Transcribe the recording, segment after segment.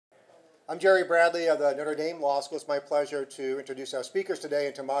I'm Jerry Bradley of the Notre Dame Law School. It's my pleasure to introduce our speakers today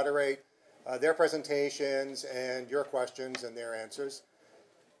and to moderate their presentations and your questions and their answers.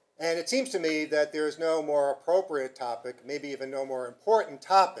 And it seems to me that there is no more appropriate topic, maybe even no more important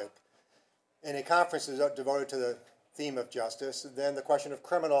topic, in a conference devoted to the theme of justice than the question of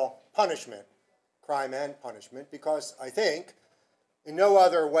criminal punishment, crime and punishment, because I think in no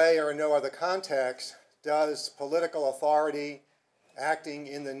other way or in no other context does political authority acting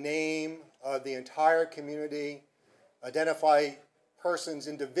in the name of the entire community identify persons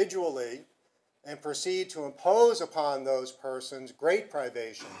individually and proceed to impose upon those persons great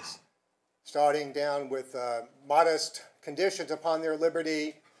privations, starting down with modest conditions upon their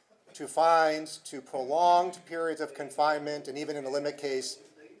liberty, to fines, to prolonged periods of confinement, and even in a limit case,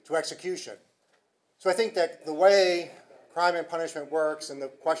 to execution. So I think that the way crime and punishment works and the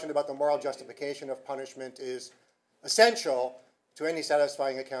question about the moral justification of punishment is essential to any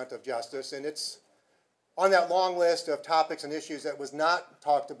satisfying account of justice, and it's on that long list of topics and issues that was not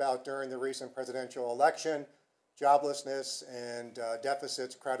talked about during the recent presidential election. Joblessness and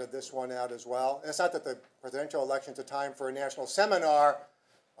deficits crowded this one out as well. And it's not that the presidential election is a time for a national seminar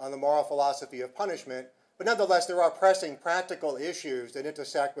on the moral philosophy of punishment, but nonetheless there are pressing practical issues that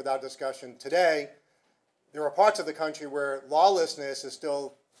intersect with our discussion today. There are parts of the country where lawlessness is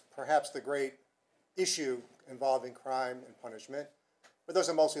still perhaps the great issue involving crime and punishment, but those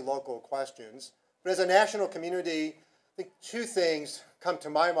are mostly local questions. But as a national community, I think two things come to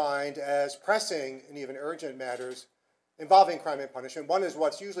my mind as pressing and even urgent matters involving crime and punishment. One is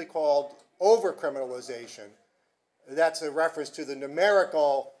what's usually called over-criminalization. That's a reference to the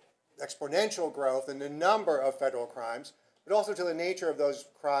numerical exponential growth in the number of federal crimes, but also to the nature of those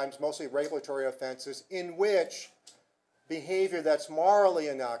crimes, mostly regulatory offenses, in which behavior that's morally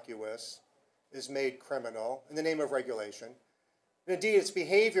innocuous is made criminal in the name of regulation. And indeed, it's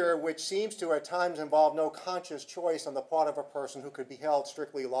behavior which seems to at times involve no conscious choice on the part of a person who could be held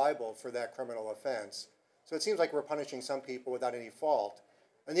strictly liable for that criminal offense. So it seems like we're punishing some people without any fault.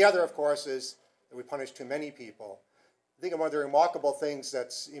 And the other, of course, is that we punish too many people. I think one of the remarkable things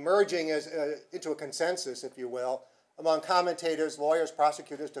that's emerging is, into a consensus, if you will, among commentators, lawyers,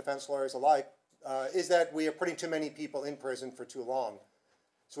 prosecutors, defense lawyers alike, is that we are putting too many people in prison for too long.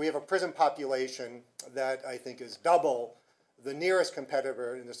 So we have a prison population that I think is double the nearest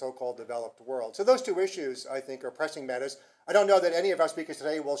competitor in the so-called developed world. So those two issues, I think, are pressing matters. I don't know that any of our speakers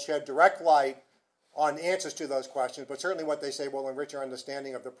today will shed direct light on answers to those questions, but certainly what they say will enrich our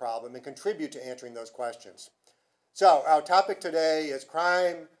understanding of the problem and contribute to answering those questions. So our topic today is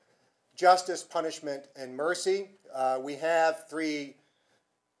crime, justice, punishment, and mercy. We have three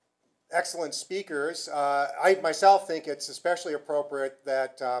excellent speakers. I myself think it's especially appropriate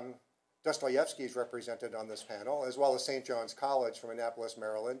that Dostoevsky is represented on this panel, as well as St. John's College from Annapolis,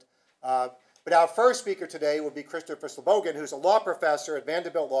 Maryland. But our first speaker today will be Christopher Slobogin, who's a law professor at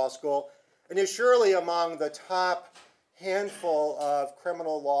Vanderbilt Law School, and is surely among the top handful of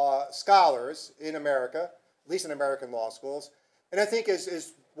criminal law scholars in America, at least in American law schools, and I think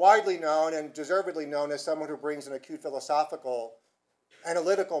is widely known and deservedly known as someone who brings an acute philosophical,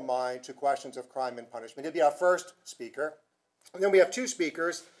 analytical mind to questions of crime and punishment. He'll be our first speaker. And then we have two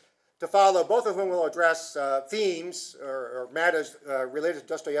speakers to follow, both of whom will address themes or matters related to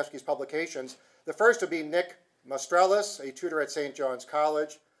Dostoevsky's publications. The first will be Nick Maistrellis, a tutor at St. John's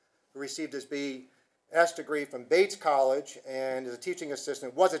College, who received his B.S. degree from Bates College and is a teaching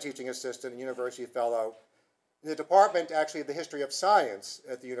assistant, was a teaching assistant and university fellow in the department, actually, of the history of science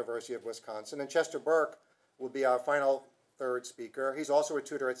at the University of Wisconsin. And Chester Burke will be our final third speaker. He's also a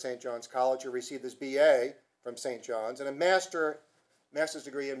tutor at St. John's College who received his B.A. from St. John's and a master's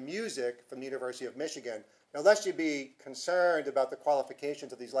degree in music from the University of Michigan. Now, lest you be concerned about the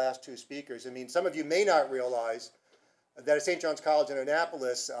qualifications of these last two speakers, I mean, some of you may not realize that at St. John's College in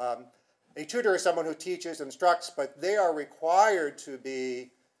Annapolis, a tutor is someone who teaches, instructs, but they are required to be,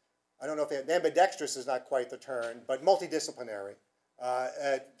 I don't know if ambidextrous is not quite the term, but multidisciplinary.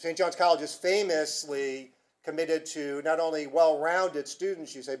 St. John's College is famously committed to not only well-rounded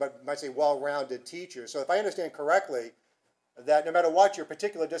students, you say, but might say well-rounded teachers. So if I understand correctly, that no matter what your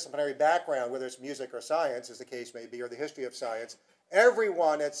particular disciplinary background, whether it's music or science, as the case may be, or the history of science,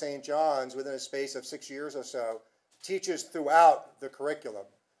 everyone at St. John's, within a space of 6 years or so, teaches throughout the curriculum.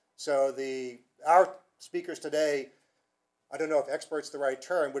 So our speakers today, I don't know if expert's the right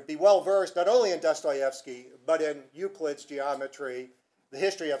term, would be well-versed not only in Dostoevsky, but in Euclid's geometry, the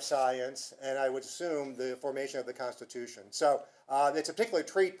history of science, and I would assume the formation of the Constitution. So it's a particular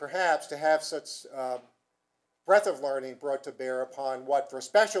treat, perhaps, to have such breadth of learning brought to bear upon what, for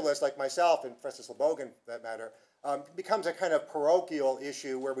specialists like myself and Professor Slobogin, for that matter, becomes a kind of parochial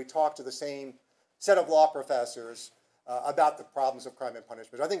issue where we talk to the same set of law professors about the problems of crime and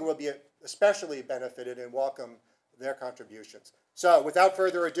punishment. I think it will be especially benefited and welcome their contributions. So without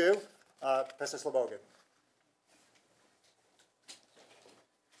further ado, Professor Slobogin.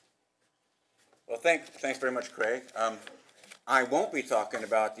 Well, thanks very much, Craig. I won't be talking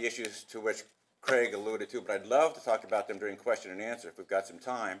about the issues to which Craig alluded to, but I'd love to talk about them during question and answer if we've got some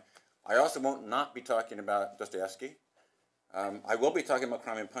time. I also won't not be talking about Dostoevsky. I will be talking about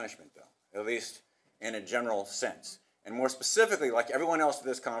crime and punishment, though, at least in a general sense. And more specifically, like everyone else at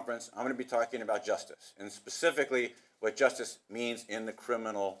this conference, I'm going to be talking about justice, and specifically what justice means in the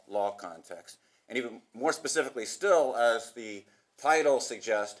criminal law context. And even more specifically still, as the title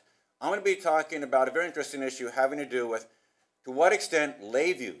suggests, I'm going to be talking about a very interesting issue having to do with to what extent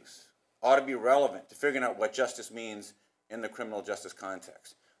lay views ought to be relevant to figuring out what justice means in the criminal justice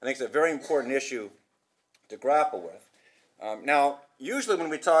context. I think it's a very important issue to grapple with. Now, usually when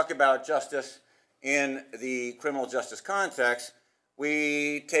we talk about justice in the criminal justice context,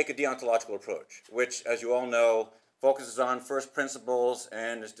 we take a deontological approach, which, as you all know, focuses on first principles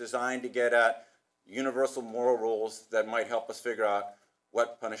and is designed to get at universal moral rules that might help us figure out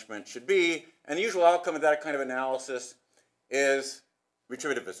what punishment should be. And the usual outcome of that kind of analysis is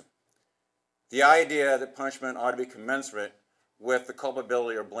retributivism. The idea that punishment ought to be commensurate with the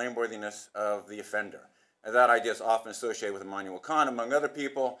culpability or blameworthiness of the offender. And that idea is often associated with Immanuel Kant, among other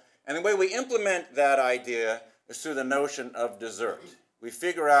people. And the way we implement that idea is through the notion of desert. We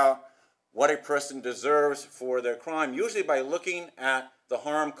figure out what a person deserves for their crime, usually by looking at the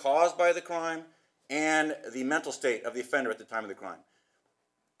harm caused by the crime and the mental state of the offender at the time of the crime.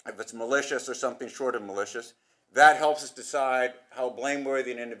 If it's malicious or something short of malicious, that helps us decide how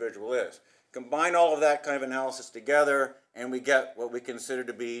blameworthy an individual is. Combine all of that kind of analysis together, and we get what we consider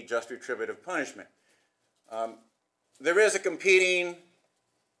to be just retributive punishment. There is a competing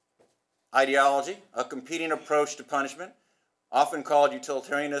ideology, a competing approach to punishment, often called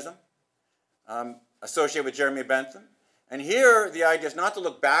utilitarianism, associated with Jeremy Bentham. And here, the idea is not to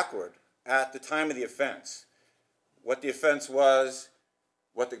look backward at the time of the offense, what the offense was,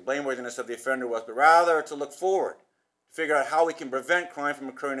 what the blameworthiness of the offender was, but rather to look forward, to figure out how we can prevent crime from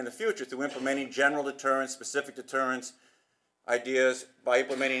occurring in the future through implementing general deterrence, specific deterrence ideas, by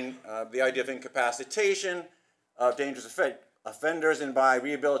implementing the idea of incapacitation of dangerous offenders, and by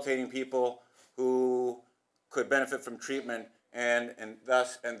rehabilitating people who could benefit from treatment and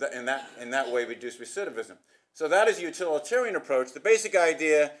thus in that way reduce recidivism. So that is a utilitarian approach. The basic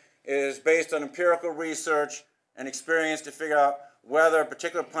idea is based on empirical research and experience to figure out whether a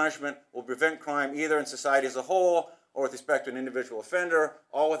particular punishment will prevent crime either in society as a whole or with respect to an individual offender,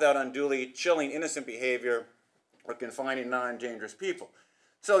 all without unduly chilling innocent behavior or confining non-dangerous people.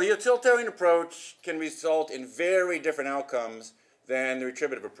 So the utilitarian approach can result in very different outcomes than the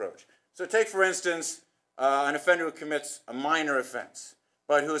retributive approach. So take, for instance, an offender who commits a minor offense,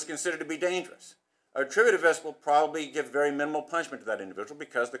 but who is considered to be dangerous. A retributivist will probably give very minimal punishment to that individual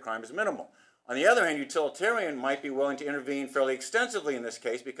because the crime is minimal. On the other hand, utilitarian might be willing to intervene fairly extensively in this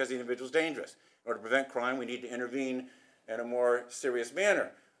case because the individual is dangerous. In order to prevent crime, we need to intervene in a more serious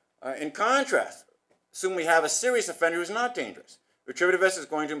manner. In contrast, assume we have a serious offender who is not dangerous. Retributivist is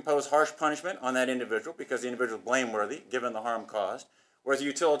going to impose harsh punishment on that individual because the individual is blameworthy, given the harm caused, whereas a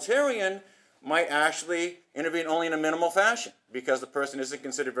utilitarian might actually intervene only in a minimal fashion because the person isn't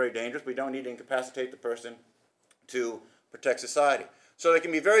considered very dangerous. We don't need to incapacitate the person to protect society. So there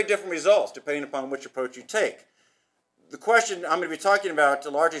can be very different results depending upon which approach you take. The question I'm going to be talking about to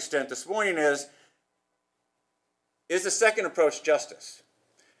a large extent this morning is the second approach justice?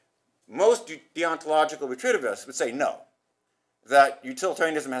 Most deontological retributivists would say no, that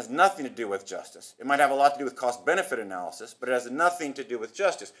utilitarianism has nothing to do with justice. It might have a lot to do with cost-benefit analysis, but it has nothing to do with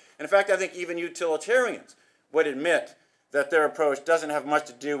justice. And in fact, I think even utilitarians would admit that their approach doesn't have much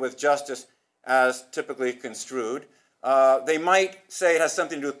to do with justice as typically construed. They might say it has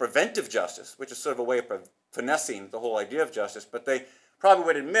something to do with preventive justice, which is sort of a way of finessing the whole idea of justice, but they probably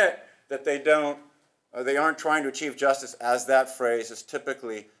would admit that they aren't trying to achieve justice as that phrase is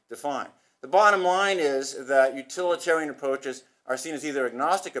typically defined. The bottom line is that utilitarian approaches are seen as either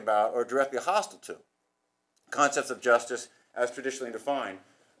agnostic about or directly hostile to concepts of justice as traditionally defined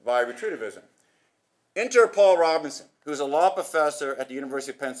by retributivism. Enter Paul Robinson, who's a law professor at the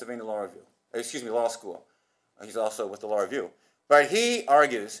University of Pennsylvania Law School. He's also with the Law Review. But he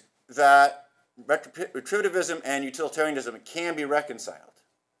argues that retributivism and utilitarianism can be reconciled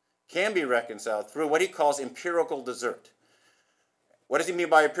through what he calls empirical desert. What does he mean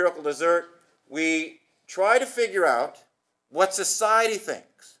by empirical desert? We try to figure out what society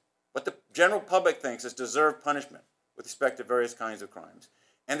thinks what the general public thinks is deserved punishment with respect to various kinds of crimes.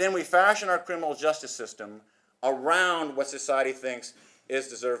 And then we fashion our criminal justice system around what society thinks is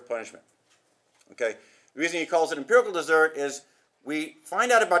deserved punishment. Okay? The reason he calls it empirical desert is we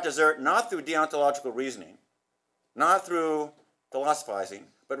find out about desert not through deontological reasoning, not through philosophizing,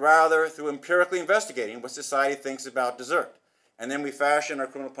 but rather through empirically investigating what society thinks about desert. And then we fashion our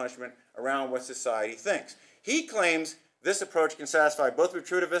criminal punishment around what society thinks. He claims this approach can satisfy both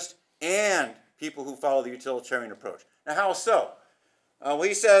retritivists and people who follow the utilitarian approach. Now, how so? Well,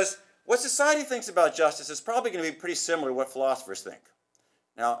 he says what society thinks about justice is probably going to be pretty similar to what philosophers think.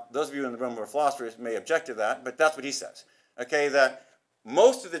 Now, those of you in the room who are philosophers may object to that, but that's what he says. Okay, that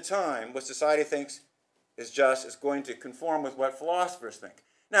most of the time what society thinks is just is going to conform with what philosophers think.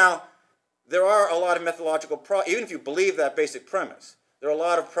 Now, there are a lot of methodological problems, even if you believe that basic premise, there are a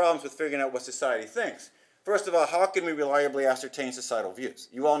lot of problems with figuring out what society thinks. First of all, how can we reliably ascertain societal views?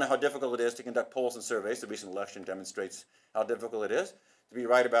 You all know how difficult it is to conduct polls and surveys. The recent election demonstrates how difficult it is to be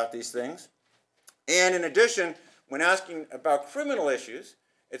right about these things. And in addition, when asking about criminal issues,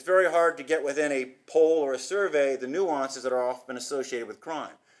 it's very hard to get within a poll or a survey the nuances that are often associated with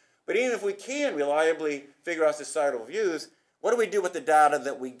crime. But even if we can reliably figure out societal views, what do we do with the data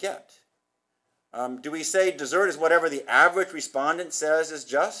that we get? Do we say desert is whatever the average respondent says is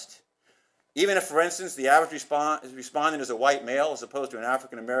just? Even if, for instance, the average respondent is a white male as opposed to an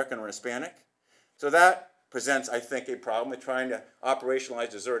African American or Hispanic? So that presents, I think, a problem with trying to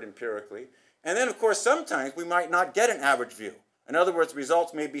operationalize desert empirically. And then, of course, sometimes we might not get an average view. In other words,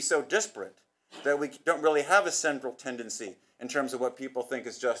 results may be so disparate that we don't really have a central tendency in terms of what people think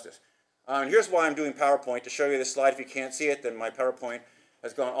is justice. And here's why I'm doing PowerPoint, to show you this slide. If you can't see it, then my PowerPoint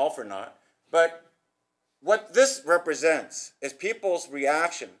has gone all for naught. But what this represents is people's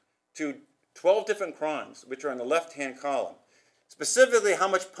reaction to 12 different crimes, which are in the left-hand column, specifically how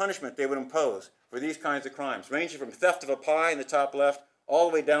much punishment they would impose for these kinds of crimes, ranging from theft of a pie in the top left all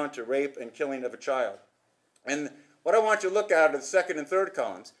the way down to rape and killing of a child. And what I want you to look at are the second and third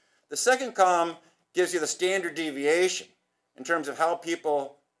columns. The second column gives you the standard deviation in terms of how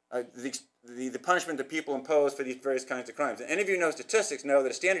people, the punishment that people impose for these various kinds of crimes. And any of you who know statistics know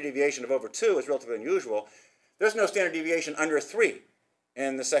that a standard deviation of over 2 is relatively unusual. There's no standard deviation under 3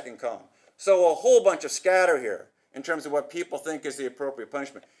 in the second column. So a whole bunch of scatter here in terms of what people think is the appropriate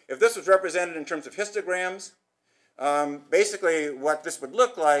punishment. If this was represented in terms of histograms, basically what this would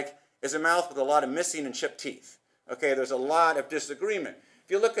look like is a mouth with a lot of missing and chipped teeth. Okay, there's a lot of disagreement.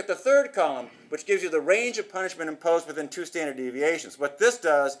 If you look at the third column, which gives you the range of punishment imposed within 2 standard deviations, what this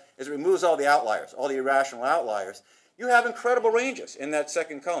does is it removes all the outliers, all the irrational outliers. You have incredible ranges in that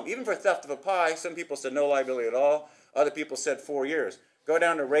second column. Even for theft of a pie, some people said no liability at all. Other people said 4 years. Go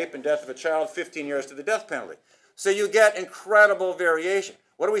down to rape and death of a child, 15 years to the death penalty. So you get incredible variation.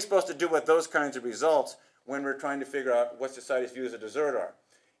 What are we supposed to do with those kinds of results when we're trying to figure out what society's views of desert are?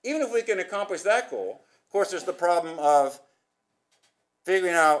 Even if we can accomplish that goal, of course, there's the problem of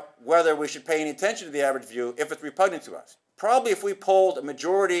figuring out whether we should pay any attention to the average view if it's repugnant to us. Probably if we polled a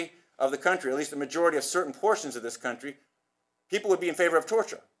majority of the country, at least a majority of certain portions of this country, people would be in favor of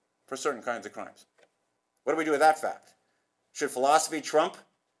torture for certain kinds of crimes. What do we do with that fact? Should philosophy trump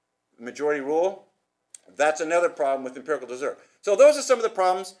majority rule? That's another problem with empirical desert. So those are some of the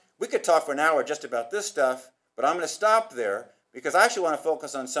problems. We could talk for an hour just about this stuff, but I'm going to stop there because I actually want to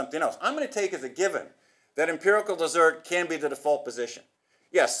focus on something else. I'm going to take as a given that empirical desert can be the default position.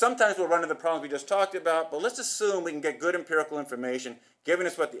 Yes, sometimes we'll run into the problems we just talked about, but let's assume we can get good empirical information, giving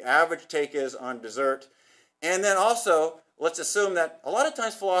us what the average take is on desert. And then also, let's assume that a lot of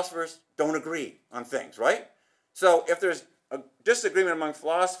times philosophers don't agree on things, right? So if there's a disagreement among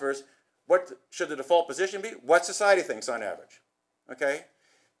philosophers, what should the default position be? What society thinks on average, okay?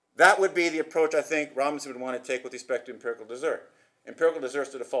 That would be the approach I think Robinson would want to take with respect to empirical desert. Empirical desert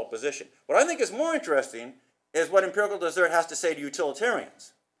is the default position. What I think is more interesting is what empirical desert has to say to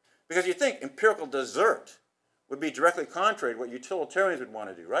utilitarians. Because you think empirical desert would be directly contrary to what utilitarians would want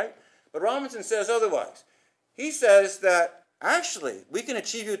to do, right? But Robinson says otherwise. He says that actually we can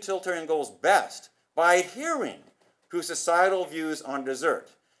achieve utilitarian goals best by adhering to societal views on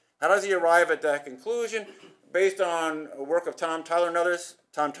desert. How does he arrive at that conclusion? Based on a work of Tom Tyler and others.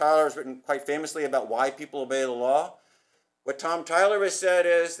 Tom Tyler has written quite famously about why people obey the law. What Tom Tyler has said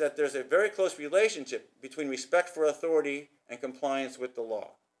is that there's a very close relationship between respect for authority and compliance with the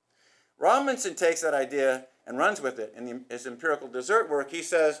law. Robinson takes that idea and runs with it in his empirical desert work. He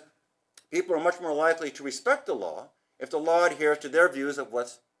says people are much more likely to respect the law if the law adheres to their views of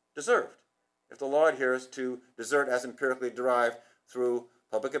what's deserved, if the law adheres to desert as empirically derived through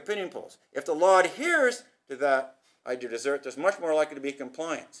public opinion polls. If the law adheres to that idea of desert, there's much more likely to be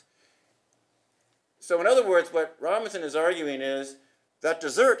compliance. So in other words, what Robinson is arguing is that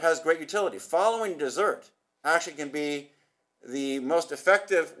desert has great utility. Following desert actually can be the most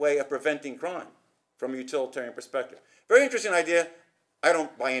effective way of preventing crime from a utilitarian perspective. Very interesting idea. I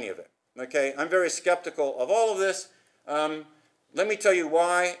don't buy any of it. Okay, I'm very skeptical of all of this. Let me tell you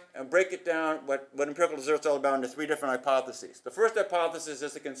why and break it down, what empirical desert is all about, into three different hypotheses. The first hypothesis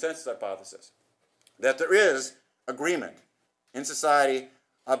is the consensus hypothesis, that there is agreement in society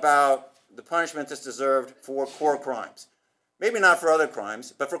about the punishment that's deserved for core crimes. Maybe not for other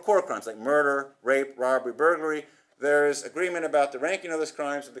crimes, but for core crimes like murder, rape, robbery, burglary. There's agreement about the ranking of those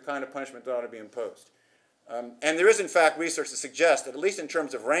crimes and the kind of punishment that ought to be imposed. And there is, in fact, research to suggest that, at least in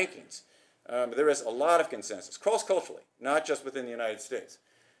terms of rankings, there is a lot of consensus, cross-culturally, not just within the United States.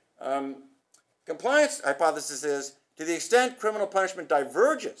 Compliance hypothesis is, to the extent criminal punishment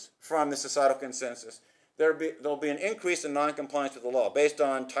diverges from the societal consensus, there'll be an increase in noncompliance with the law based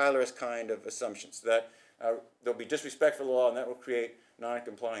on Tyler's kind of assumptions, that there'll be disrespect for the law and that will create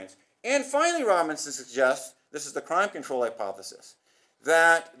noncompliance. And finally, Robinson suggests, this is the crime control hypothesis,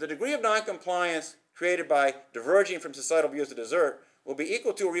 that the degree of noncompliance created by diverging from societal views of desert will be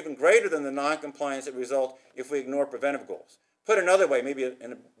equal to or even greater than the noncompliance that result if we ignore preventive goals. Put another way, maybe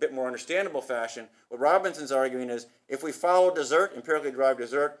in a bit more understandable fashion, what Robinson's arguing is if we follow desert, empirically derived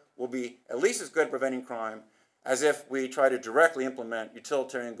desert, we'll be at least as good at preventing crime as if we try to directly implement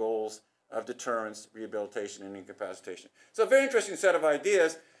utilitarian goals of deterrence, rehabilitation, and incapacitation. So a very interesting set of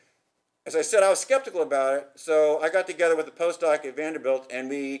ideas. As I said, I was skeptical about it, so I got together with a postdoc at Vanderbilt, and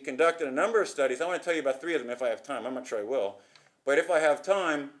we conducted a number of studies. I want to tell you about three of them if I have time. I'm not sure I will. But if I have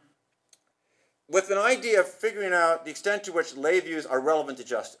time, with an idea of figuring out the extent to which lay views are relevant to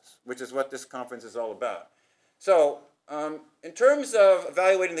justice, which is what this conference is all about. So in terms of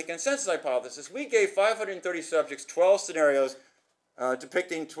evaluating the consensus hypothesis, we gave 530 subjects 12 scenarios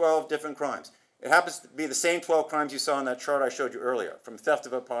depicting 12 different crimes. It happens to be the same 12 crimes you saw in that chart I showed you earlier, from theft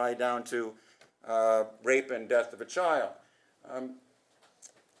of a pie down to rape and death of a child.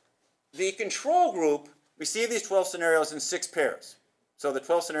 The control group received these 12 scenarios in 6 pairs. So the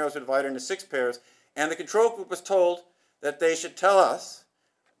 12 scenarios were divided into 6 pairs, and the control group was told that they should tell us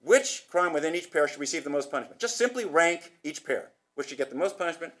which crime within each pair should receive the most punishment. Just simply rank each pair, which should get the most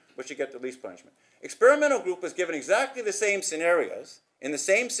punishment, which should get the least punishment. Experimental group was given exactly the same scenarios in the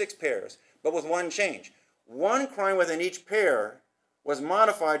same 6 pairs, but with one change. One crime within each pair was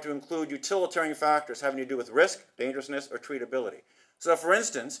modified to include utilitarian factors having to do with risk, dangerousness, or treatability. So for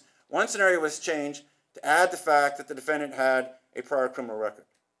instance, one scenario was changed to add the fact that the defendant had a prior criminal record.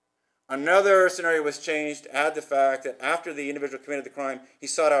 Another scenario was changed to add the fact that after the individual committed the crime, he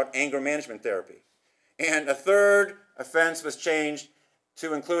sought out anger management therapy. And a third offense was changed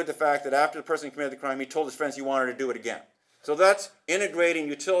to include the fact that after the person committed the crime, he told his friends he wanted to do it again. So that's integrating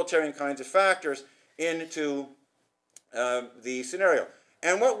utilitarian kinds of factors into the scenario.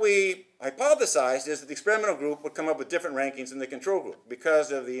 And what we hypothesized is that the experimental group would come up with different rankings than the control group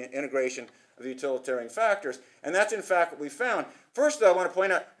because of the integration of the utilitarian factors. And that's in fact what we found. First, though, I want to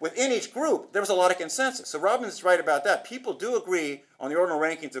point out, within each group, there was a lot of consensus. So Robinson's right about that. People do agree on the ordinal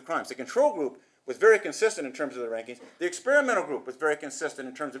rankings of crimes. The control group was very consistent in terms of the rankings. The experimental group was very consistent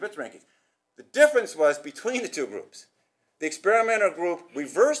in terms of its rankings. The difference was between the two groups. The experimental group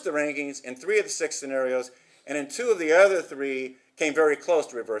reversed the rankings in 3 of the 6 scenarios, and in 2 of the other 3 came very close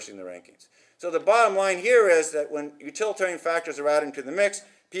to reversing the rankings. So the bottom line here is that when utilitarian factors are added into the mix,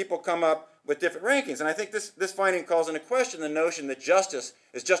 people come up with different rankings. And I think this finding calls into question the notion that justice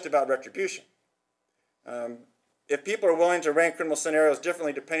is just about retribution. If people are willing to rank criminal scenarios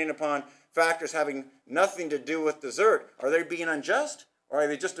differently depending upon factors having nothing to do with desert, are they being unjust, or are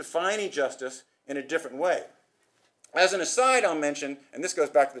they just defining justice in a different way? As an aside, I'll mention, and this goes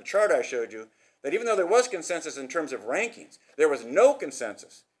back to the chart I showed you, that even though there was consensus in terms of rankings, there was no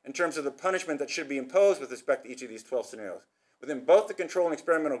consensus in terms of the punishment that should be imposed with respect to each of these 12 scenarios. Within both the control and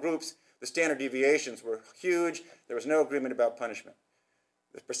experimental groups, the standard deviations were huge. There was no agreement about punishment,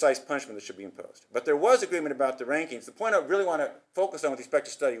 the precise punishment that should be imposed. But there was agreement about the rankings. The point I really want to focus on with respect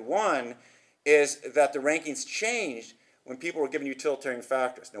to study 1 is that the rankings changed when people were given utilitarian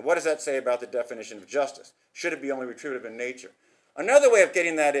factors. Now, what does that say about the definition of justice? Should it be only retributive in nature? Another way of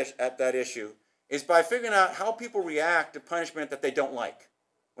getting at that issue is by figuring out how people react to punishment that they don't like.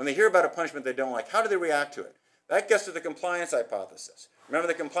 When they hear about a punishment they don't like, how do they react to it? That gets to the compliance hypothesis. Remember,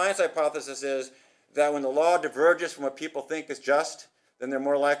 the compliance hypothesis is that when the law diverges from what people think is just, then they're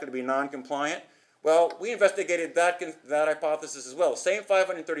more likely to be non-compliant. Well, we investigated that hypothesis as well. Same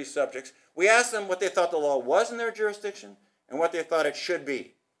 530 subjects. We asked them what they thought the law was in their jurisdiction and what they thought it should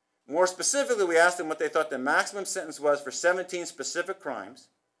be. More specifically, we asked them what they thought the maximum sentence was for 17 specific crimes.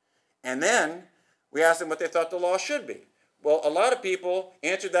 And then we asked them what they thought the law should be. Well, a lot of people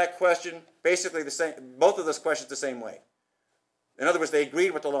answered that question basically the same, both of those questions the same way. In other words, they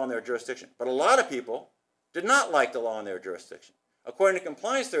agreed with the law in their jurisdiction. But a lot of people did not like the law in their jurisdiction. According to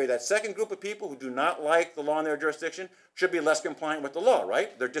compliance theory, that second group of people who do not like the law in their jurisdiction should be less compliant with the law,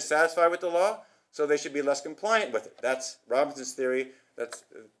 right? They're dissatisfied with the law, so they should be less compliant with it. That's Robinson's theory. That's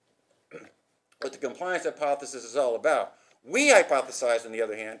what the compliance hypothesis is all about. We hypothesized, on the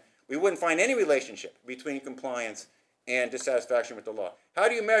other hand, we wouldn't find any relationship between compliance and dissatisfaction with the law. How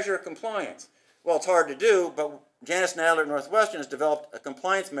do you measure compliance? Well, it's hard to do, but Janice Nadler at Northwestern has developed a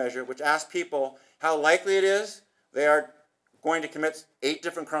compliance measure which asks people how likely it is they are going to commit 8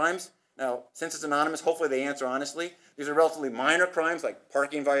 different crimes. Now, since it's anonymous, hopefully they answer honestly. These are relatively minor crimes like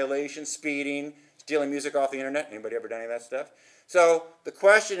parking violations, speeding, stealing music off the internet. Anybody ever done any of that stuff? So the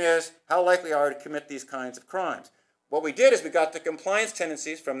question is, how likely are you to commit these kinds of crimes? What we did is we got the compliance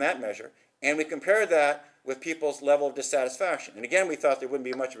tendencies from that measure, and we compared that with people's level of dissatisfaction. And again, we thought there wouldn't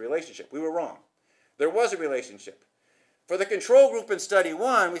be much of a relationship. We were wrong. There was a relationship. For the control group in study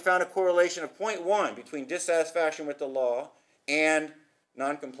 1, we found a correlation of 0.1 between dissatisfaction with the law and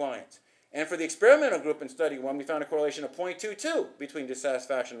noncompliance. And for the experimental group in study 1, we found a correlation of 0.22 between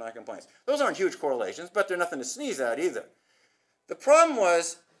dissatisfaction and noncompliance. Those aren't huge correlations, but they're nothing to sneeze at either. The problem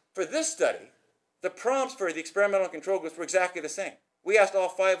was, for this study, the prompts for the experimental and control groups were exactly the same. We asked all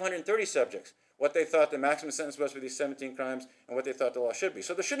 530 subjects what they thought the maximum sentence was for these 17 crimes and what they thought the law should be.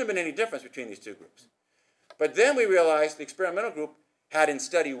 So there shouldn't have been any difference between these two groups. But then we realized the experimental group had, in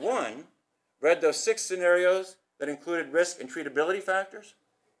study 1, read those 6 scenarios that included risk and treatability factors.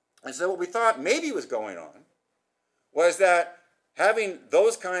 And so what we thought maybe was going on was that having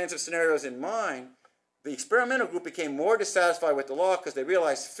those kinds of scenarios in mind, the experimental group became more dissatisfied with the law because they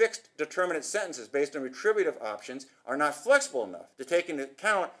realized fixed determinate sentences based on retributive options are not flexible enough to take into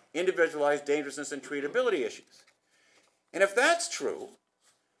account individualized dangerousness and treatability issues. And if that's true,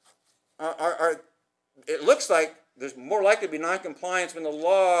 it looks like there's more likely to be noncompliance when the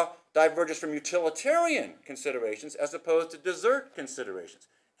law diverges from utilitarian considerations as opposed to desert considerations,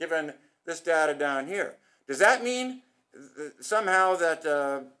 given this data down here. Does that mean somehow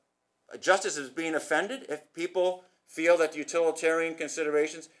that justice is being offended if people feel that utilitarian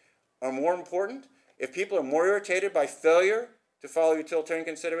considerations are more important? If people are more irritated by failure to follow utilitarian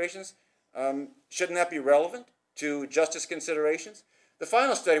considerations, shouldn't that be relevant to justice considerations? The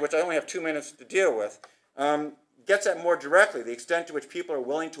final study, which I only have 2 minutes to deal with, gets at more directly the extent to which people are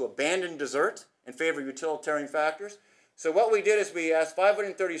willing to abandon desert in favor of utilitarian factors. So what we did is we asked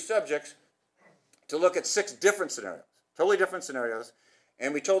 530 subjects to look at 6 different scenarios, totally different scenarios,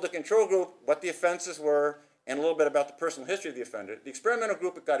 and we told the control group what the offenses were and a little bit about the personal history of the offender. The experimental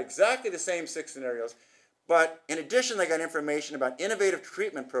group got exactly the same 6 scenarios, but in addition they got information about innovative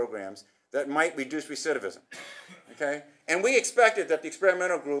treatment programs that might reduce recidivism. Okay? And we expected that the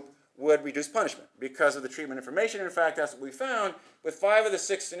experimental group would reduce punishment because of the treatment information. In fact, that's what we found. With 5 of the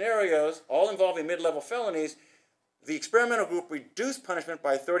 6 scenarios, all involving mid-level felonies, the experimental group reduced punishment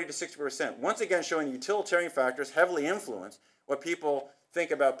by 30 to 60%, once again showing utilitarian factors heavily influence what people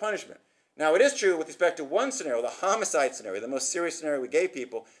think about punishment. Now, it is true with respect to one scenario, the homicide scenario, the most serious scenario we gave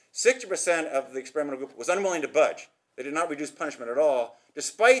people, 60% of the experimental group was unwilling to budge. They did not reduce punishment at all,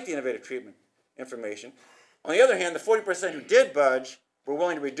 despite the innovative treatment information. On the other hand, the 40% who did budge were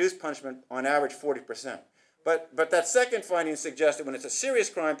willing to reduce punishment on average 40%. But that second finding suggests that when it's a serious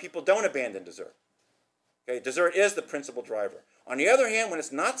crime, people don't abandon desert. Okay, desert is the principal driver. On the other hand, when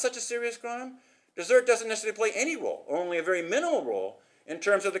it's not such a serious crime, desert doesn't necessarily play any role, or only a very minimal role, in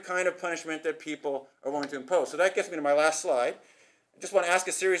terms of the kind of punishment that people are willing to impose. So that gets me to my last slide. I just want to ask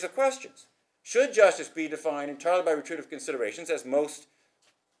a series of questions. Should justice be defined entirely by retributive considerations, as most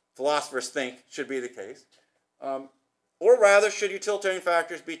philosophers think should be the case? Or rather, should utilitarian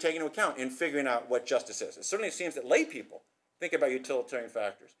factors be taken into account in figuring out what justice is? It certainly seems that lay people think about utilitarian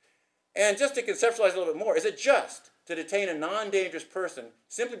factors. And just to conceptualize a little bit more, is it just to detain a non-dangerous person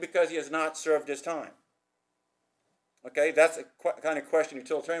simply because he has not served his time? Okay, that's a kind of question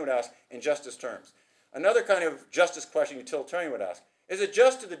utilitarian would ask in justice terms. Another kind of justice question utilitarian would ask, is it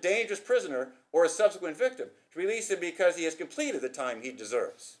just to the dangerous prisoner or a subsequent victim to release him because he has completed the time he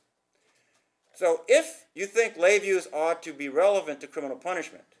deserves? So if you think lay views ought to be relevant to criminal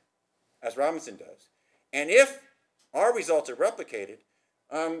punishment, as Robinson does, and if our results are replicated,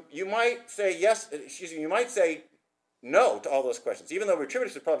 you might say yes, you might say no to all those questions. Even though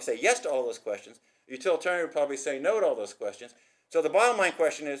retributionists would probably say yes to all those questions, utilitarian would probably say no to all those questions. So the bottom line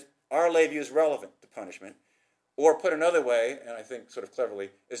question is, are lay views relevant to punishment? Or put another way, and I think sort of cleverly,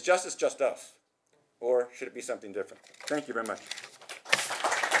 is justice just us? Or should it be something different? Thank you very much.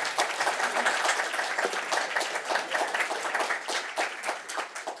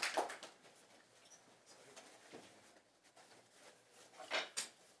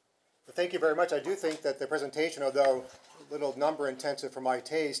 Thank you very much. I do think that the presentation, although a little number intensive for my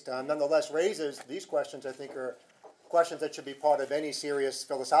taste, nonetheless raises these questions. I think are questions that should be part of any serious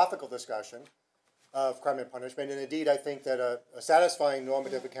philosophical discussion of crime and punishment. And indeed, I think that a satisfying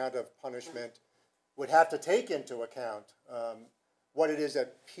normative account of punishment would have to take into account what it is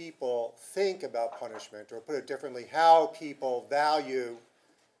that people think about punishment, or put it differently, how people value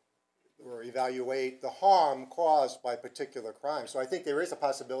or evaluate the harm caused by particular crimes. So I think there is a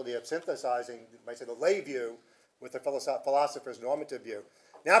possibility of synthesizing, you might say, the lay view with the philosopher's normative view.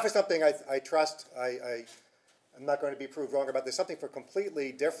 Now for something I trust, I'm not going to be proved wrong about this, something for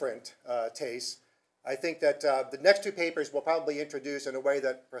completely different tastes. I think that the next two papers will probably introduce, in a way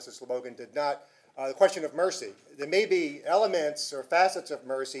that Professor Slobogin did not, the question of mercy. There may be elements or facets of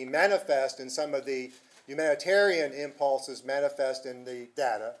mercy manifest in some of the humanitarian impulses manifest in the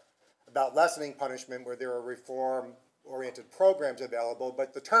data about lessening punishment, where there are reform-oriented programs available,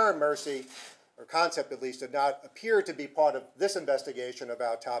 but the term mercy, or concept at least, did not appear to be part of this investigation of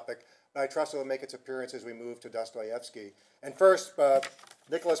our topic, but I trust it will make its appearance as we move to Dostoevsky. And first,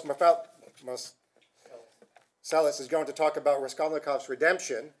 Nicholas Maistrellis is going to talk about Raskolnikov's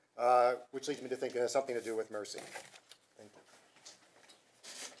redemption, which leads me to think it has something to do with mercy. Thank you.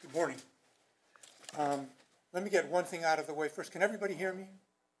 Good morning. Let me get one thing out of the way first. Can everybody hear me?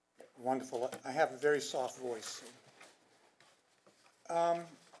 Wonderful. I have a very soft voice.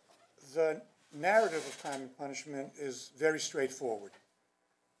 The narrative of crime and punishment is very straightforward.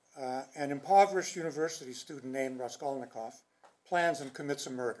 An impoverished university student named Raskolnikov plans and commits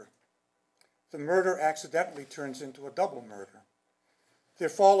a murder. The murder accidentally turns into a double murder. There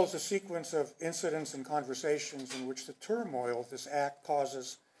follows a sequence of incidents and conversations in which the turmoil this act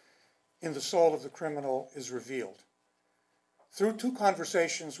causes in the soul of the criminal is revealed. Through two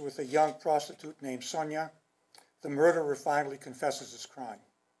conversations with a young prostitute named Sonia, the murderer finally confesses his crime.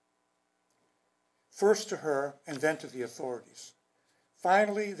 First to her, and then to the authorities.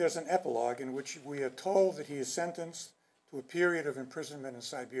 Finally, there's an epilogue in which we are told that he is sentenced to a period of imprisonment in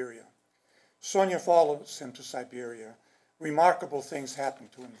Siberia. Sonia follows him to Siberia. Remarkable things happen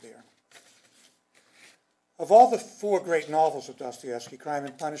to him there. Of all the four great novels of Dostoevsky, Crime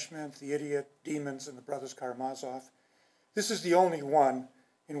and Punishment, The Idiot, Demons, and the Brothers Karamazov, this is the only one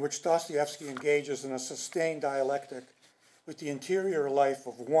in which Dostoevsky engages in a sustained dialectic with the interior life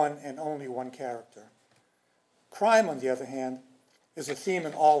of one and only one character. Crime, on the other hand, is a theme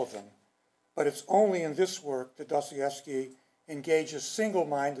in all of them, but it's only in this work that Dostoevsky engages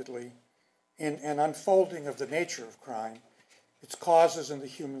single-mindedly in an unfolding of the nature of crime, its causes in the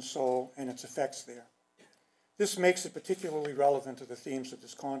human soul, and its effects there. This makes it particularly relevant to the themes of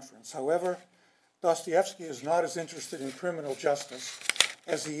this conference. However, Dostoevsky is not as interested in criminal justice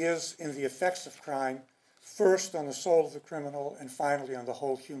as he is in the effects of crime, first on the soul of the criminal and finally on the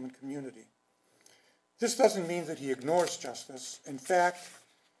whole human community. This doesn't mean that he ignores justice. In fact,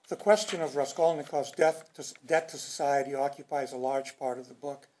 the question of Raskolnikov's debt to society occupies a large part of the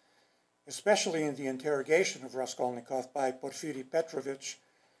book, especially in the interrogation of Raskolnikov by Porfiry Petrovich,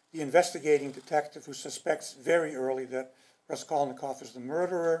 the investigating detective who suspects very early that Raskolnikov is the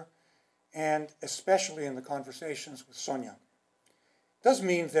murderer, and especially in the conversations with Sonia. It does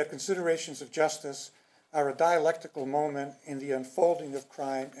mean that considerations of justice are a dialectical moment in the unfolding of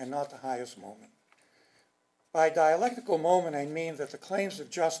crime and not the highest moment. By dialectical moment, I mean that the claims of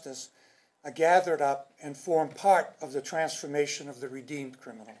justice are gathered up and form part of the transformation of the redeemed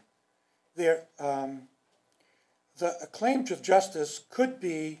criminal. The claims of justice could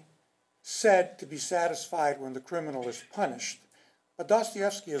be said to be satisfied when the criminal is punished, but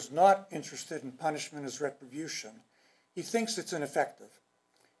Dostoevsky is not interested in punishment as retribution. He thinks it's ineffective.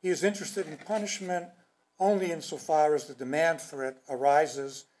 He is interested in punishment only insofar as the demand for it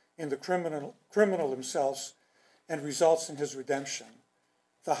arises in the criminal himself and results in his redemption.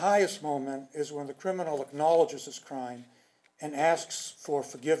 The highest moment is when the criminal acknowledges his crime and asks for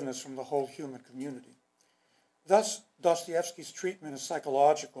forgiveness from the whole human community. Thus, Dostoevsky's treatment is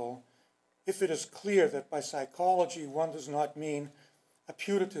psychological if it is clear that by psychology one does not mean a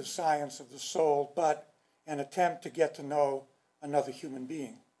putative science of the soul, but an attempt to get to know another human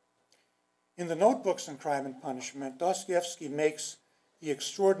being. In the notebooks on Crime and Punishment, Dostoevsky makes the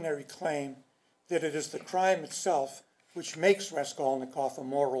extraordinary claim that it is the crime itself which makes Raskolnikov a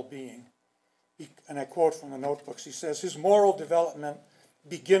moral being. And I quote from the notebooks, he says, his moral development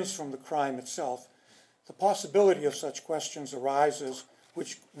begins from the crime itself. The possibility of such questions arises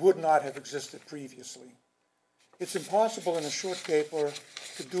which would not have existed previously. It's impossible in a short paper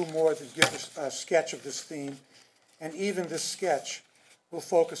to do more than give a sketch of this theme, and even this sketch will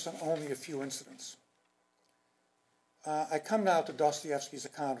focus on only a few incidents. I come now to Dostoevsky's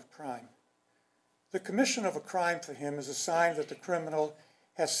account of crime. The commission of a crime for him is a sign that the criminal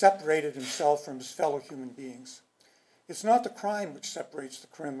has separated himself from his fellow human beings. It's not the crime which separates the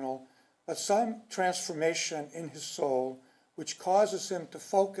criminal, but some transformation in his soul which causes him to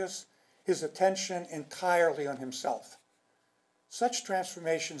focus his attention entirely on himself. Such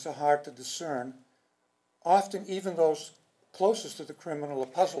transformations are hard to discern. Often even those closest to the criminal are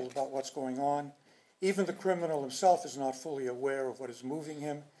puzzled about what's going on. Even the criminal himself is not fully aware of what is moving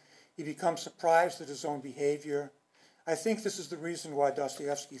him. He becomes surprised at his own behavior. I think this is the reason why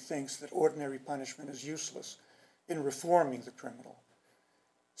Dostoevsky thinks that ordinary punishment is useless in reforming the criminal.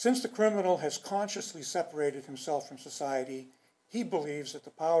 Since the criminal has consciously separated himself from society, he believes that the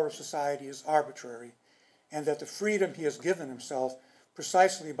power of society is arbitrary and that the freedom he has given himself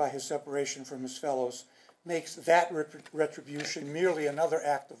precisely by his separation from his fellows makes that retribution merely another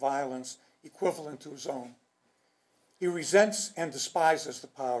act of violence equivalent to his own. He resents and despises the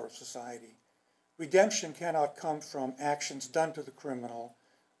power of society. Redemption cannot come from actions done to the criminal,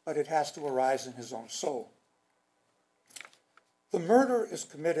 but it has to arise in his own soul. The murder is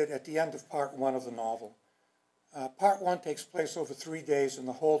committed at the end of part 1 of the novel. Part 1 takes place over 3 days and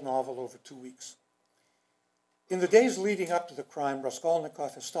the whole novel over 2 weeks. In the days leading up to the crime,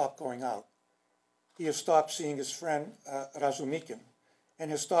 Raskolnikov has stopped going out. He has stopped seeing his friend Razumikin and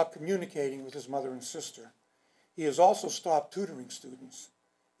has stopped communicating with his mother and sister. He has also stopped tutoring students.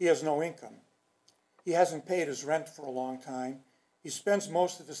 He has no income. He hasn't paid his rent for a long time. He spends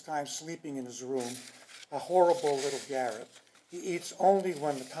most of his time sleeping in his room, a horrible little garret. He eats only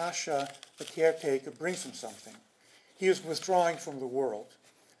when Natasha, the caretaker, brings him something. He is withdrawing from the world.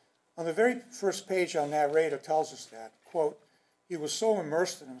 On the very first page, our narrator tells us that, quote, he was so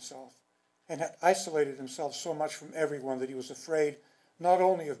immersed in himself and had isolated himself so much from everyone that he was afraid not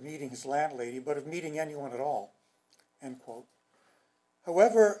only of meeting his landlady, but of meeting anyone at all, end quote.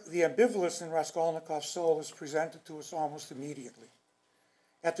 However, the ambivalence in Raskolnikov's soul is presented to us almost immediately.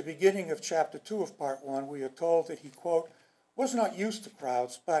 At the beginning of chapter 2 of part 1, we are told that he, quote, was not used to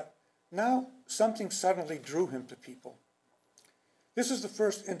crowds, but now something suddenly drew him to people. This is the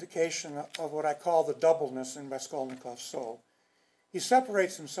first indication of what I call the doubleness in Raskolnikov's soul. He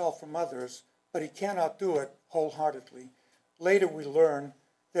separates himself from others, but he cannot do it wholeheartedly. Later we learn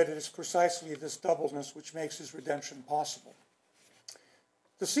that it is precisely this doubleness which makes his redemption possible.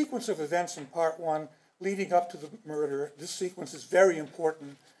 The sequence of events in part 1 leading up to the murder, this sequence is very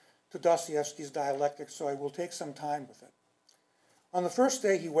important to Dostoevsky's dialectic, so I will take some time with it. On the first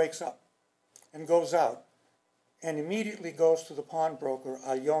day, he wakes up and goes out and immediately goes to the pawnbroker,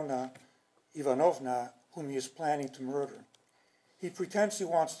 Alyona Ivanovna, whom he is planning to murder. He pretends he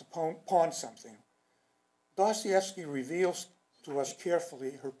wants to pawn something. Dostoevsky reveals to us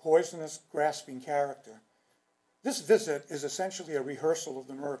carefully her poisonous, grasping character. This visit is essentially a rehearsal of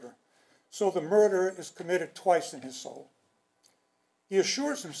the murder, so the murder is committed twice in his soul. He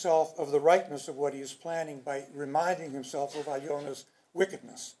assures himself of the rightness of what he is planning by reminding himself of Alyona's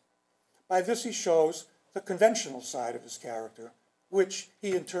wickedness. By this he shows the conventional side of his character, which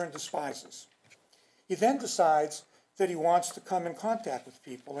he in turn despises. He then decides that he wants to come in contact with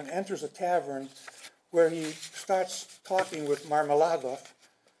people and enters a tavern where he starts talking with Marmeladov,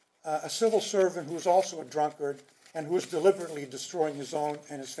 a civil servant who is also a drunkard and who is deliberately destroying his own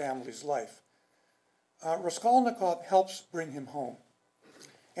and his family's life. Raskolnikov helps bring him home,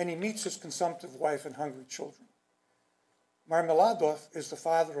 and he meets his consumptive wife and hungry children. Marmeladov is the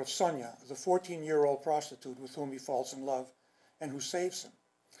father of Sonia, the 14-year-old prostitute with whom he falls in love and who saves him.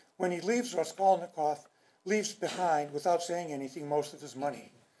 When he leaves, Raskolnikov leaves behind, without saying anything, most of his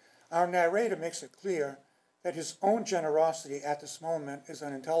money. Our narrator makes it clear that his own generosity at this moment is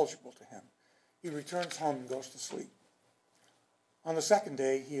unintelligible to him. He returns home and goes to sleep. On the second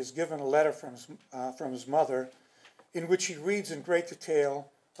day, he is given a letter from his mother in which he reads in great detail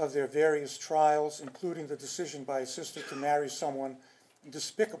of their various trials, including the decision by his sister to marry someone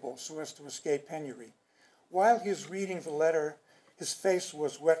despicable so as to escape penury. While he is reading the letter, his face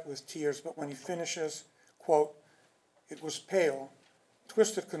was wet with tears, but when he finishes, quote, it was pale,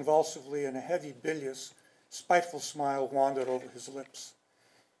 twisted convulsively, and a heavy, bilious, spiteful smile wandered over his lips.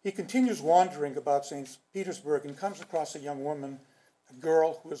 He continues wandering about St. Petersburg and comes across a young woman, a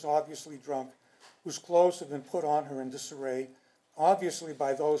girl who is obviously drunk, whose clothes have been put on her in disarray, obviously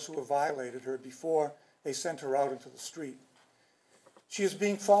by those who have violated her before they sent her out into the street. She is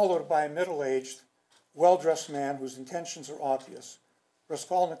being followed by a middle-aged, well-dressed man whose intentions are obvious.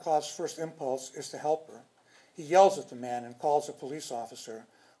 Raskolnikov's first impulse is to help her. He yells at the man and calls a police officer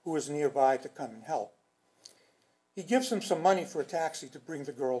who is nearby to come and help. He gives him some money for a taxi to bring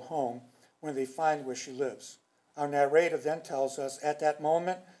the girl home when they find where she lives. Our narrator then tells us, at that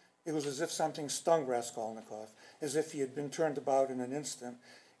moment, it was as if something stung Raskolnikov, as if he had been turned about in an instant.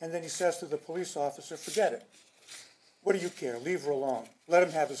 And then he says to the police officer, forget it. What do you care? Leave her alone. Let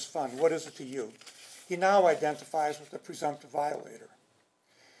him have his fun. What is it to you? He now identifies with the presumptive violator.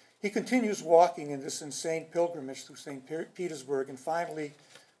 He continues walking in this insane pilgrimage through St. Petersburg and finally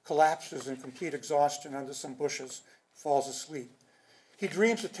collapses in complete exhaustion under some bushes, falls asleep. He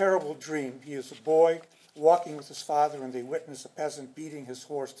dreams a terrible dream. He is a boy walking with his father, and they witness a peasant beating his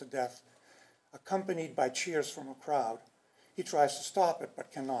horse to death, accompanied by cheers from a crowd. He tries to stop it,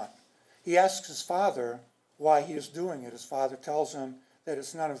 but cannot. He asks his father why he is doing it. His father tells him that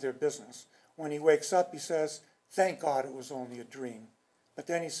it's none of their business. When he wakes up, he says, thank God it was only a dream. But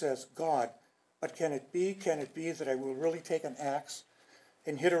then he says, God, but can it be that I will really take an axe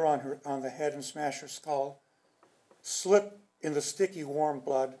and hit her on the head and smash her skull, slip in the sticky warm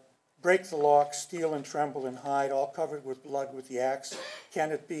blood, break the lock, steal and tremble and hide, all covered with blood with the axe?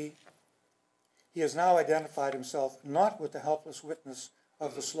 Can it be? He has now identified himself not with the helpless witness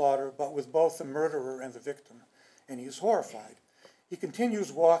of the slaughter, but with both the murderer and the victim, and he is horrified. He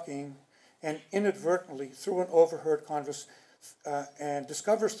continues walking and inadvertently discovers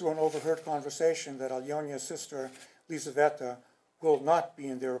through an overheard conversation that Alyona's sister, Lizaveta, will not be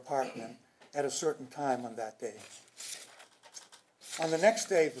in their apartment at a certain time on that day. On the next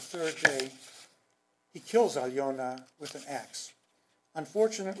day, the third day, he kills Alyona with an axe.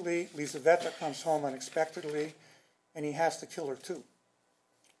 Unfortunately, Lizaveta comes home unexpectedly, and he has to kill her too.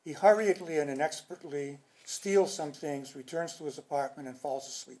 He hurriedly and inexpertly steals some things, returns to his apartment, and falls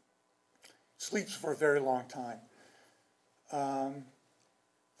asleep. Sleeps for a very long time.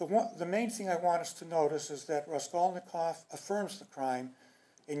 The main thing I want us to notice is that Raskolnikov affirms the crime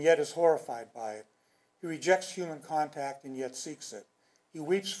and yet is horrified by it. He rejects human contact and yet seeks it. He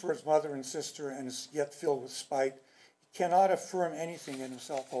weeps for his mother and sister and is yet filled with spite. He cannot affirm anything in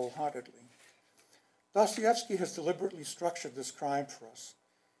himself wholeheartedly. Dostoevsky has deliberately structured this crime for us.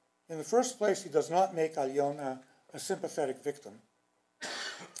 In the first place, he does not make Alyona a sympathetic victim.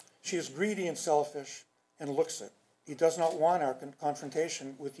 She is greedy and selfish and looks it. He does not want our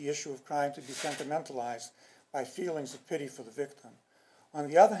confrontation with the issue of crime to be sentimentalized by feelings of pity for the victim. On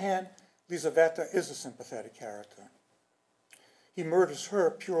the other hand, Lizaveta is a sympathetic character. He murders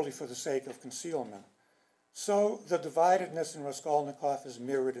her purely for the sake of concealment. So the dividedness in Raskolnikov is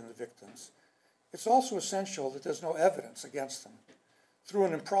mirrored in the victims. It's also essential that there's no evidence against them. Through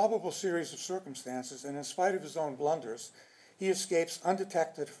an improbable series of circumstances, and in spite of his own blunders, he escapes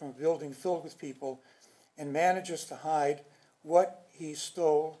undetected from a building filled with people and manages to hide what he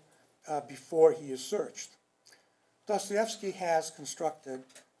stole before he is searched. Dostoevsky has constructed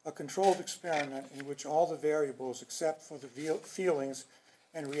a controlled experiment in which all the variables except for the feelings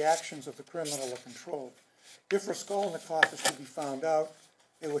and reactions of the criminal are controlled. If Raskolnikov is to be found out,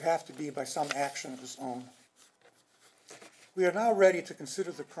 it would have to be by some action of his own. We are now ready to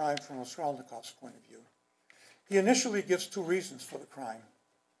consider the crime from Raskolnikov's point of view. He initially gives two reasons for the crime.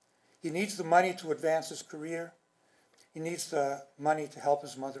 He needs the money to advance his career. He needs the money to help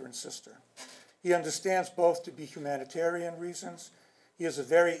his mother and sister. He understands both to be humanitarian reasons. He is a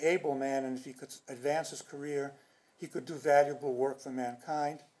very able man, and if he could advance his career, he could do valuable work for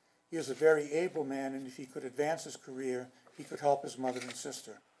mankind. He is a very able man, and if he could advance his career, he could help his mother and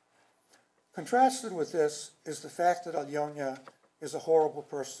sister. Contrasted with this is the fact that Alyona is a horrible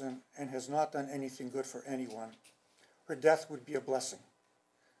person and has not done anything good for anyone. Her death would be a blessing.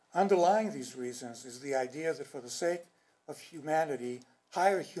 Underlying these reasons is the idea that for the sake of humanity,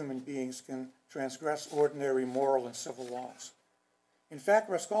 higher human beings can transgress ordinary moral and civil laws. In fact,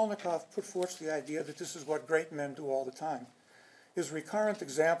 Raskolnikov put forth the idea that this is what great men do all the time. His recurrent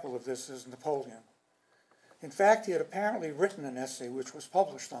example of this is Napoleon. In fact, he had apparently written an essay which was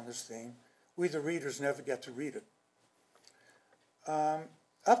published on this theme. We, the readers, never get to read it.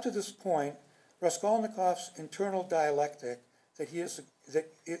 Up to this point, Raskolnikov's internal dialectic that he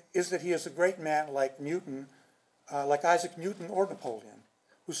is a great man like Newton, like Isaac Newton or Napoleon,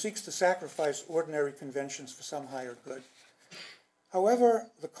 who seeks to sacrifice ordinary conventions for some higher good. However,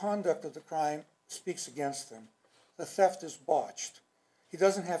 the conduct of the crime speaks against him. The theft is botched. He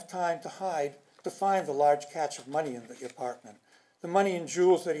doesn't have time to find the large catch of money in the apartment. The money and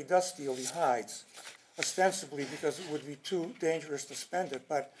jewels that he does steal, he hides, ostensibly because it would be too dangerous to spend it,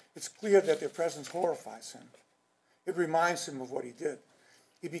 but it's clear that their presence horrifies him. It reminds him of what he did.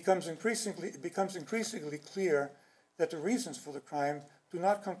 It becomes increasingly clear that the reasons for the crime do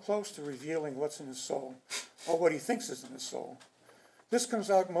not come close to revealing what's in his soul, or what he thinks is in his soul. This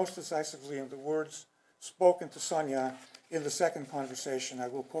comes out most decisively in the words spoken to Sonia in the second conversation. I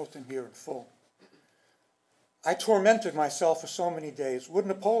will quote them here in full. I tormented myself for so many days. Would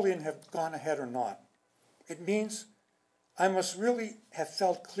Napoleon have gone ahead or not? It means I must really have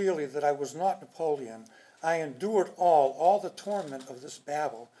felt clearly that I was not Napoleon. I endured all the torment of this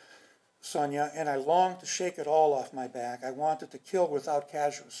babble, Sonia, and I longed to shake it all off my back. I wanted to kill without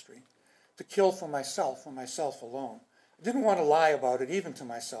casuistry, to kill for myself alone. I didn't want to lie about it, even to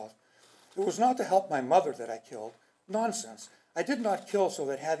myself. It was not to help my mother that I killed. Nonsense. I did not kill so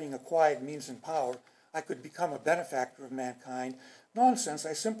that having acquired means and power, I could become a benefactor of mankind. Nonsense.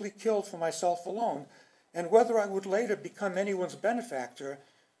 I simply killed for myself alone. And whether I would later become anyone's benefactor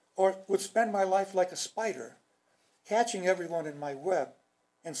or would spend my life like a spider, catching everyone in my web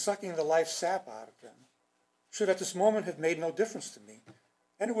and sucking the life sap out of them, should at this moment have made no difference to me.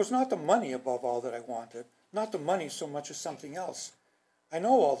 And it was not the money above all that I wanted, not the money so much as something else. I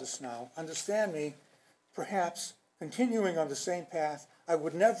know all this now. Understand me, perhaps, continuing on the same path, I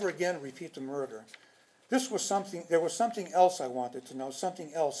would never again repeat the murder. There was something else I wanted to know,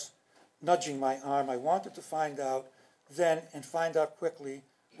 something else nudging my arm. I wanted to find out then, and find out quickly,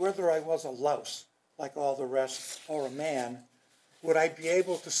 whether I was a louse like all the rest or a man. Would I be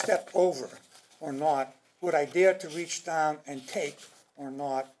able to step over or not? Would I dare to reach down and take or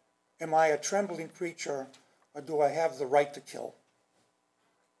not? Am I a trembling creature, or do I have the right to kill?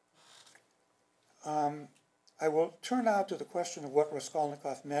 I will turn now to the question of what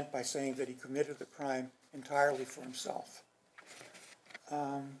Raskolnikov meant by saying that he committed the crime entirely for himself.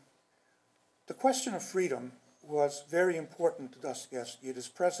 The question of freedom was very important to Dostoevsky. It is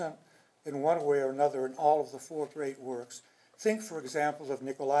present in one way or another in all of the four great works. Think, for example, of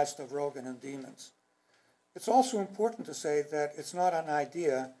Nikolai Stavrogin and Demons. It's also important to say that it's not an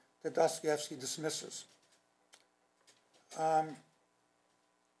idea that Dostoevsky dismisses.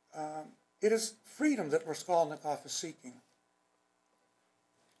 It is freedom that Raskolnikov is seeking.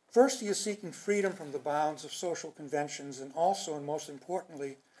 First, he is seeking freedom from the bounds of social conventions and also, and most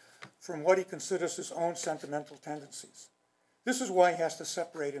importantly, from what he considers his own sentimental tendencies. This is why he has to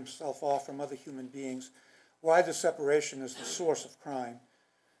separate himself off from other human beings, why the separation is the source of crime.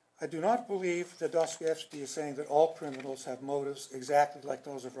 I do not believe that Dostoevsky is saying that all criminals have motives exactly like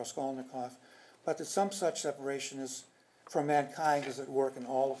those of Raskolnikov, but that some such separation is from mankind is at work in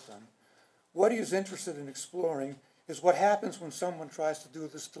all of them. What he is interested in exploring is what happens when someone tries to do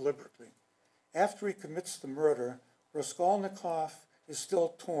this deliberately. After he commits the murder, Raskolnikov is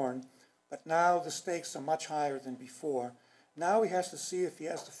still torn, but now the stakes are much higher than before. Now he has to see if he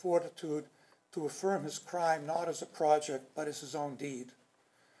has the fortitude to affirm his crime not as a project, but as his own deed.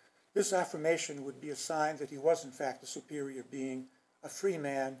 This affirmation would be a sign that he was in fact a superior being, a free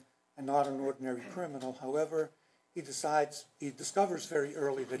man, and not an ordinary criminal. However, he discovers very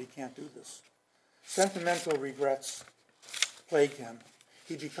early that he can't do this. Sentimental regrets plague him.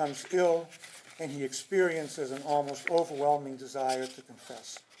 He becomes ill, and he experiences an almost overwhelming desire to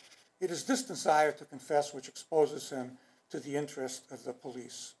confess. It is this desire to confess which exposes him to the interest of the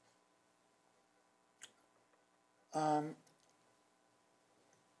police.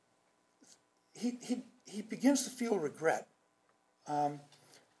 He begins to feel regret,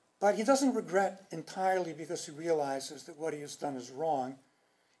 but he doesn't regret entirely because he realizes that what he has done is wrong.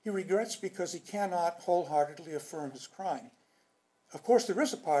 He regrets because he cannot wholeheartedly affirm his crime. Of course, there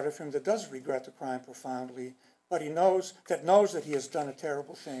is a part of him that does regret the crime profoundly, but he knows that he has done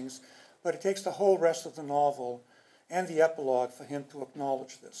terrible things, but it takes the whole rest of the novel and the epilogue for him to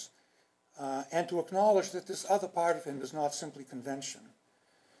acknowledge this, and to acknowledge that this other part of him is not simply convention.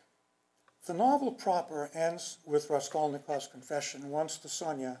 The novel proper ends with Raskolnikov's confession, once to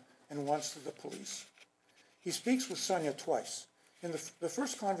Sonia and once to the police. He speaks with Sonia twice. In the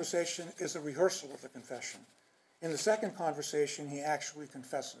first conversation is a rehearsal of the confession. In the second conversation, he actually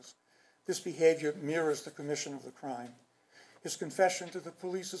confesses. This behavior mirrors the commission of the crime. His confession to the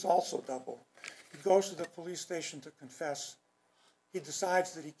police is also double. He goes to the police station to confess. He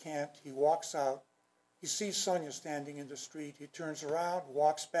decides that he can't. He walks out. He sees Sonia standing in the street. He turns around,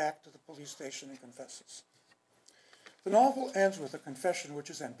 walks back to the police station, and confesses. The novel ends with a confession which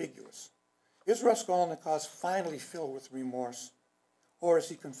is ambiguous. Is Raskolnikov finally filled with remorse, or is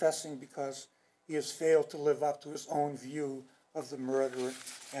he confessing because he has failed to live up to his own view of the murderer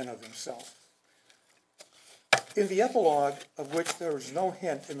and of himself? In the epilogue, of which there is no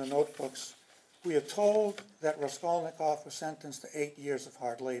hint in the notebooks, we are told that Raskolnikov was sentenced to 8 years of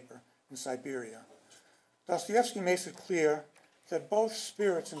hard labor in Siberia. Dostoevsky makes it clear that both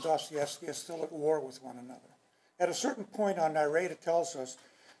spirits in Dostoevsky are still at war with one another. At a certain point, our narrator tells us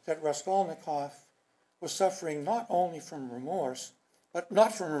that Raskolnikov was suffering not only from remorse, but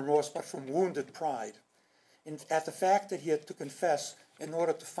from wounded pride, at the fact that he had to confess in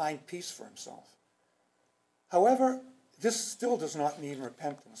order to find peace for himself. However, this still does not mean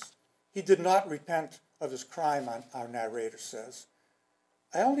repentance. He did not repent of his crime, our narrator says.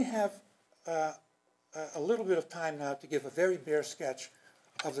 I only have a little bit of time now to give a very bare sketch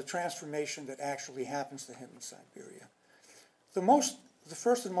of the transformation that actually happens to him in Siberia. The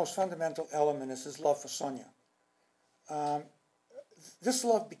first and most fundamental element is his love for Sonia. This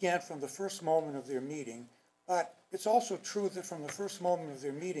love began from the first moment of their meeting, but it's also true that from the first moment of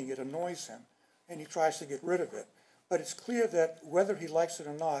their meeting, it annoys him, and he tries to get rid of it. But it's clear that whether he likes it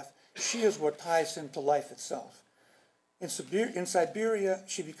or not, she is what ties him to life itself. In Siberia,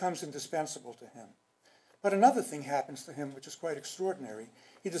 she becomes indispensable to him. But another thing happens to him which is quite extraordinary.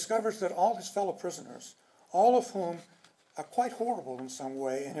 He discovers that all his fellow prisoners, all of whom are quite horrible in some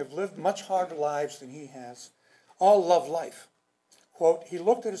way and have lived much harder lives than he has, all love life. Quote, he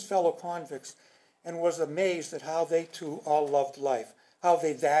looked at his fellow convicts and was amazed at how they too all loved life, how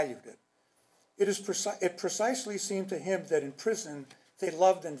they valued it. It precisely seemed to him that in prison they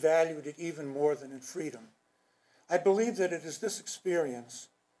loved and valued it even more than in freedom. I believe that it is this experience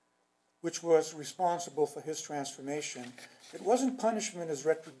which was responsible for his transformation. It wasn't punishment as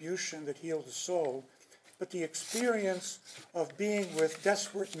retribution that healed his soul, but the experience of being with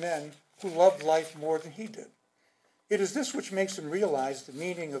desperate men who loved life more than he did. It is this which makes him realize the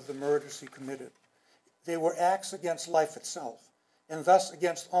meaning of the murders he committed. They were acts against life itself, and thus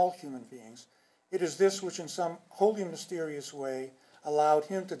against all human beings. It is this which in some wholly mysterious way allowed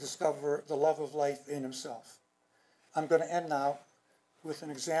him to discover the love of life in himself. I'm going to end now with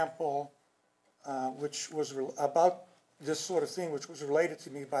an example which was about this sort of thing, which was related to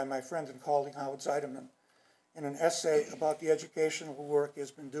me by my friend and colleague Howard Zeiderman in an essay about the educational work he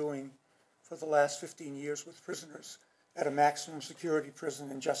has been doing for the last 15 years with prisoners at a maximum security prison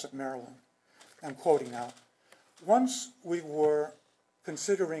in Jessup, Maryland. I'm quoting now. Once we were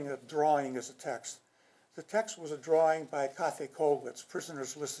considering a drawing as a text. The text was a drawing by Kathe Kollwitz,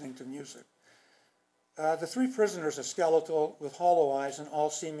 Prisoners Listening to Music. The three prisoners are skeletal with hollow eyes and all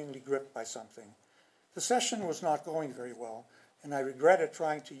seemingly gripped by something. The session was not going very well, and I regretted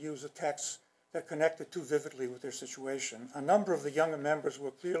trying to use a text that connected too vividly with their situation. A number of the younger members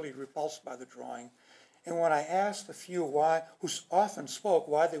were clearly repulsed by the drawing, and when I asked a few who often spoke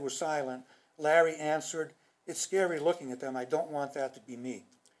why they were silent, Larry answered, "It's scary looking at them. I don't want that to be me."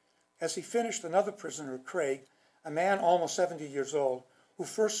 As he finished, another prisoner, Craig, a man almost 70 years old, who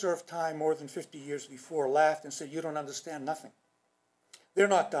first served time more than 50 years before, laughed and said, "You don't understand nothing. They're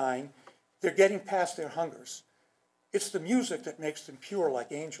not dying. They're getting past their hungers. It's the music that makes them pure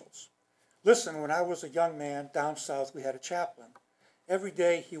like angels. Listen, when I was a young man down south, we had a chaplain. Every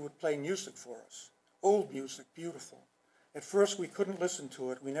day he would play music for us. Old music, beautiful. At first we couldn't listen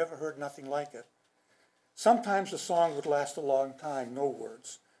to it. We never heard nothing like it. Sometimes the song would last a long time, no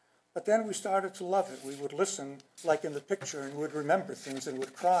words. But then we started to love it. We would listen like in the picture and would remember things and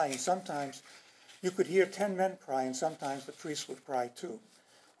would cry. And sometimes you could hear 10 men cry, and sometimes the priest would cry too.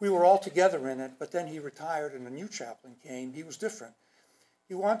 We were all together in it, but then he retired and a new chaplain came. He was different.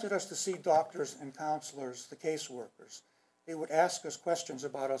 He wanted us to see doctors and counselors, the caseworkers. They would ask us questions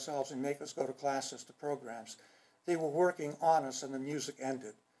about ourselves and make us go to classes, to programs. They were working on us and the music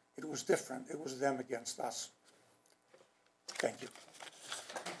ended. It was different. It was them against us." Thank you.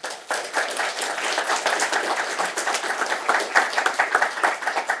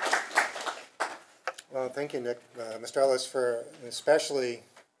 Well, thank you, Nick Maistrellis, for an especially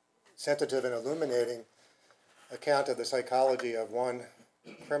sensitive and illuminating account of the psychology of one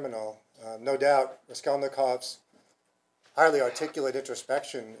criminal. No doubt, Raskolnikov's highly articulate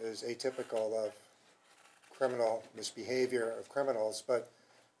introspection is atypical of criminal misbehavior of criminals, but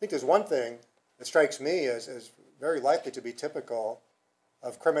I think there's one thing that strikes me as very likely to be typical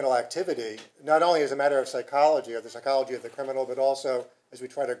of criminal activity, not only as a matter of psychology, or the psychology of the criminal, but also as we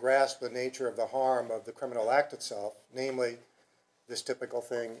try to grasp the nature of the harm of the criminal act itself. Namely, this typical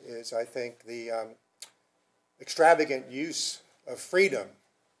thing is, I think, the extravagant use of freedom.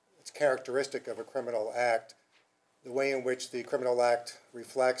 It's characteristic of a criminal act, the way in which the criminal act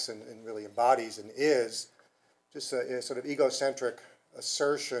reflects and really embodies and is just a sort of egocentric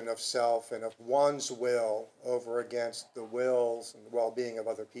assertion of self and of one's will over against the wills and the well-being of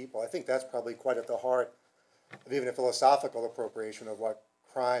other people. I think that's probably quite at the heart of even a philosophical appropriation of what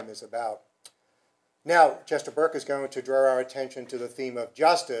crime is about. Now, Chester Burke is going to draw our attention to the theme of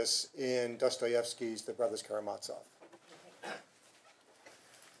justice in Dostoevsky's The Brothers Karamazov.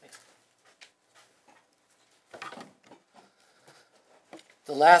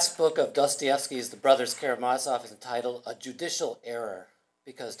 The last book of Dostoevsky's The Brothers Karamazov is entitled A Judicial Error,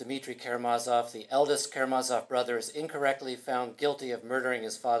 because Dmitri Karamazov, the eldest Karamazov brother, is incorrectly found guilty of murdering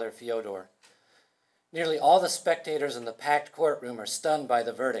his father, Fyodor. Nearly all the spectators in the packed courtroom are stunned by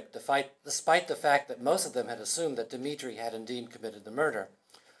the verdict, despite the fact that most of them had assumed that Dmitri had indeed committed the murder.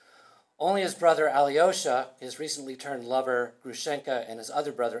 Only his brother Alyosha, his recently turned lover Grushenka, and his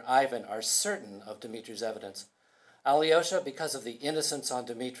other brother Ivan are certain of Dmitri's evidence. Alyosha because of the innocence on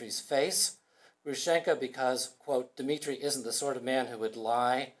Dmitri's face, Grushenka because, quote, Dmitri isn't the sort of man who would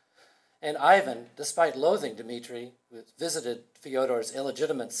lie, and Ivan, despite loathing Dmitri, who visited Fyodor's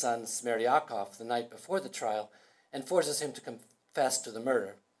illegitimate son Smerdyakov the night before the trial and forces him to confess to the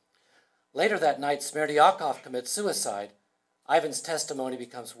murder. Later that night, Smerdyakov commits suicide. Ivan's testimony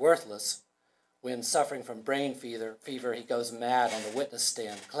becomes worthless when, suffering from brain fever, he goes mad on the witness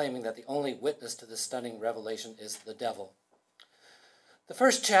stand, claiming that the only witness to this stunning revelation is the devil. The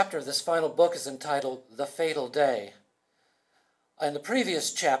first chapter of this final book is entitled The Fatal Day. In the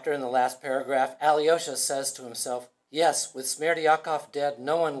previous chapter, in the last paragraph, Alyosha says to himself, yes, with Smerdyakov dead,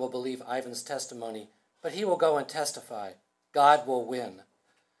 no one will believe Ivan's testimony, but he will go and testify. God will win.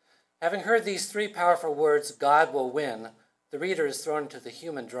 Having heard these three powerful words, God will win, the reader is thrown into the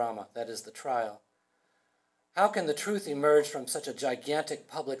human drama, that is the trial. How can the truth emerge from such a gigantic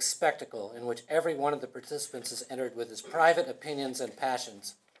public spectacle in which every one of the participants is entered with his private opinions and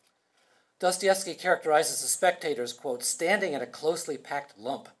passions? Dostoevsky characterizes the spectators, quote, standing in a closely packed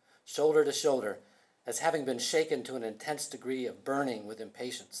lump, shoulder to shoulder, as having been shaken to an intense degree of burning with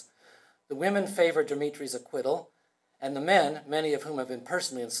impatience. The women favor Dmitri's acquittal, and the men, many of whom have been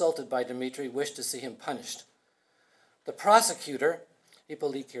personally insulted by Dmitri, wish to see him punished. The prosecutor,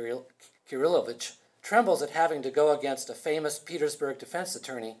 Ippolit Kirillovich, trembles at having to go against a famous Petersburg defense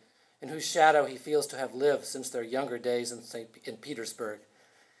attorney in whose shadow he feels to have lived since their younger days in Petersburg.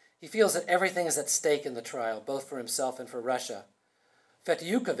 He feels that everything is at stake in the trial, both for himself and for Russia.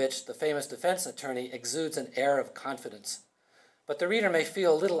 Fetyukovich, the famous defense attorney, exudes an air of confidence. But the reader may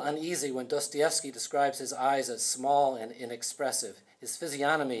feel a little uneasy when Dostoevsky describes his eyes as small and inexpressive. His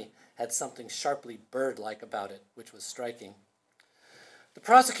physiognomy had something sharply bird-like about it, which was striking. The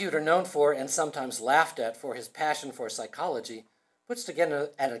prosecutor, known for and sometimes laughed at for his passion for psychology, puts together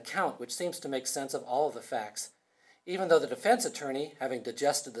an account which seems to make sense of all of the facts, even though the defense attorney, having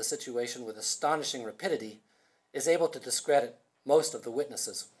digested the situation with astonishing rapidity, is able to discredit most of the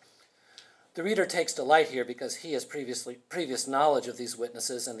witnesses. The reader takes delight here because he has previous knowledge of these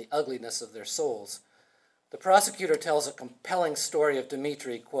witnesses and the ugliness of their souls. The prosecutor tells a compelling story of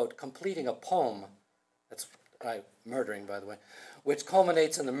Dmitri, quote, completing a poem, that's murdering, by the way, which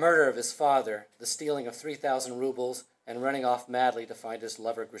culminates in the murder of his father, the stealing of 3,000 rubles, and running off madly to find his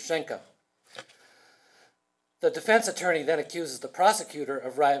lover Grushenka. The defense attorney then accuses the prosecutor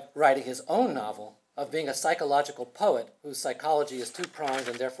of writing his own novel, of being a psychological poet whose psychology is two-pronged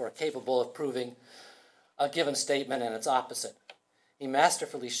and therefore capable of proving a given statement and its opposite. He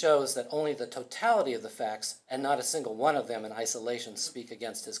masterfully shows that only the totality of the facts, and not a single one of them in isolation, speak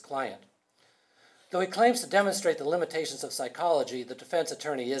against his client. Though he claims to demonstrate the limitations of psychology, the defense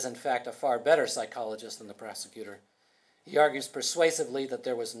attorney is in fact a far better psychologist than the prosecutor. He argues persuasively that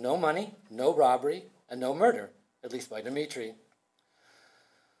there was no money, no robbery, and no murder, at least by Dmitri.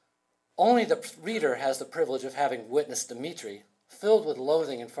 Only the reader has the privilege of having witnessed Dmitri, filled with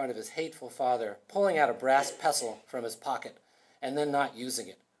loathing in front of his hateful father, pulling out a brass pestle from his pocket, and then not using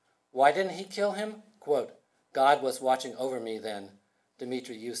it. Why didn't he kill him? Quote, God was watching over me then,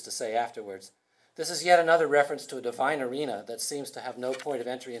 Dmitri used to say afterwards. This is yet another reference to a divine arena that seems to have no point of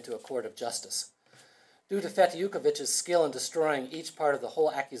entry into a court of justice. Due to Fetyukovich's skill in destroying each part of the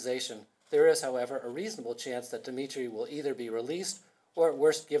whole accusation, there is, however, a reasonable chance that Dmitri will either be released or at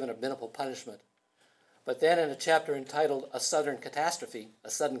worst given a minimal punishment. But then in a chapter entitled A Sudden Catastrophe,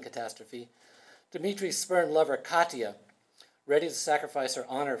 Dmitri's spurned lover Katya, ready to sacrifice her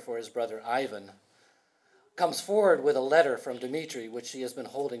honor for his brother Ivan, comes forward with a letter from Dmitri which she has been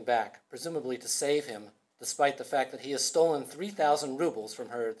holding back, presumably to save him, despite the fact that he has stolen 3,000 rubles from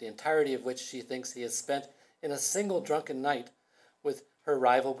her, the entirety of which she thinks he has spent in a single drunken night with her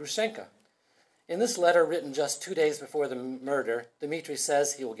rival Grushenka. In this letter, written just 2 days before the murder, Dmitri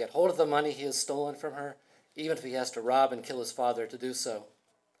says he will get hold of the money he has stolen from her, even if he has to rob and kill his father to do so.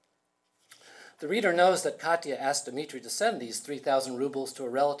 The reader knows that Katya asked Dmitri to send these 3,000 rubles to a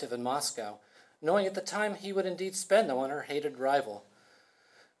relative in Moscow, knowing at the time he would indeed spend them on her hated rival.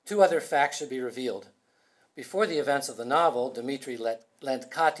 Two other facts should be revealed. Before the events of the novel, Dmitri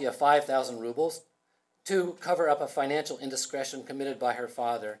lent Katya 5,000 rubles to cover up a financial indiscretion committed by her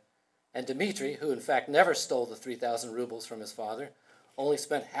father, and Dmitri, who in fact never stole the 3,000 rubles from his father, only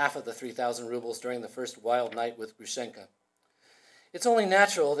spent half of the 3,000 rubles during the first wild night with Grushenka. It's only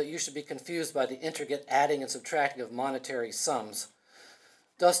natural that you should be confused by the intricate adding and subtracting of monetary sums.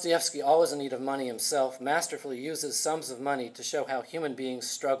 Dostoevsky, always in need of money himself, masterfully uses sums of money to show how human beings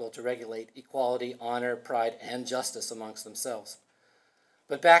struggle to regulate equality, honor, pride, and justice amongst themselves.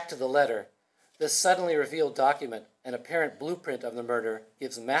 But back to the letter. This suddenly revealed document, an apparent blueprint of the murder,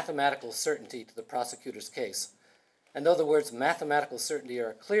 gives mathematical certainty to the prosecutor's case. And though the words mathematical certainty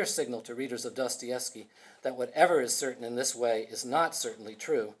are a clear signal to readers of Dostoevsky that whatever is certain in this way is not certainly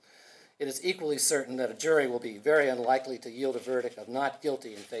true, it is equally certain that a jury will be very unlikely to yield a verdict of not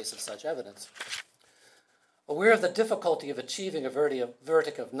guilty in face of such evidence. Aware of the difficulty of achieving a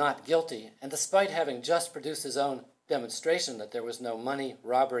verdict of not guilty, and despite having just produced his own demonstration that there was no money,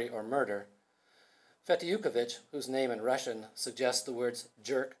 robbery, or murder, Fetyukovich, whose name in Russian suggests the words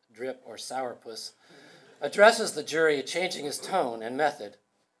jerk, drip, or sourpuss, addresses the jury, changing his tone and method.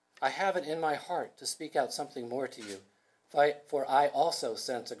 I have it in my heart to speak out something more to you, for I also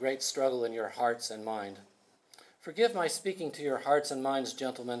sense a great struggle in your hearts and mind. Forgive my speaking to your hearts and minds,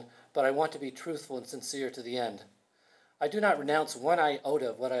 gentlemen, but I want to be truthful and sincere to the end. I do not renounce one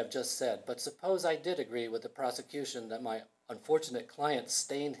iota of what I have just said, but suppose I did agree with the prosecution that my unfortunate client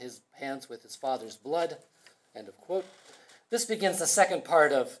stained his hands with his father's blood, end of quote. This begins the second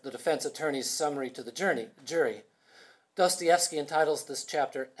part of the defense attorney's summary to the jury. Dostoevsky entitles this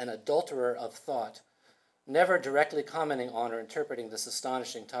chapter An Adulterer of Thought, never directly commenting on or interpreting this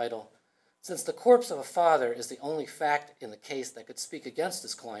astonishing title. Since the corpse of a father is the only fact in the case that could speak against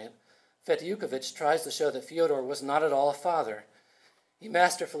his client, Fetyukovich tries to show that Fyodor was not at all a father. He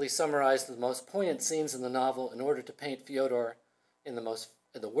masterfully summarized the most poignant scenes in the novel in order to paint Fyodor in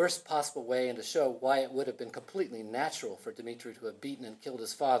the worst possible way and to show why it would have been completely natural for Dmitri to have beaten and killed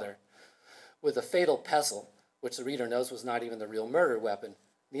his father with a fatal pestle, which the reader knows was not even the real murder weapon,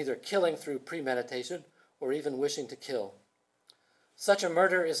 neither killing through premeditation or even wishing to kill. Such a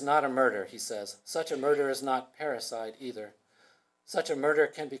murder is not a murder, he says. Such a murder is not parricide either. Such a murder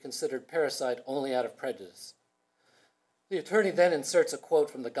can be considered parricide only out of prejudice. The attorney then inserts a quote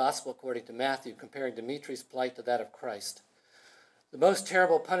from the Gospel according to Matthew, comparing Dmitri's plight to that of Christ. The most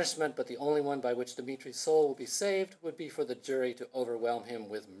terrible punishment, but the only one by which Dmitri's soul will be saved, would be for the jury to overwhelm him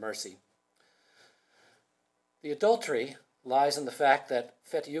with mercy. The adultery lies in the fact that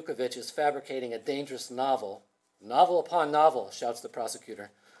Fetyukovich is fabricating a dangerous novel upon novel, shouts the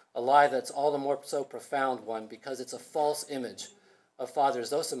prosecutor, a lie that's all the more so profound one because it's a false image of Father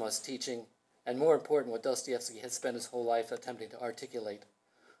Zosima's teaching, and more important, what Dostoevsky has spent his whole life attempting to articulate.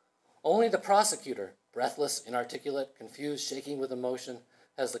 Only the prosecutor, breathless, inarticulate, confused, shaking with emotion,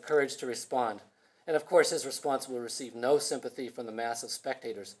 has the courage to respond, and of course his response will receive no sympathy from the mass of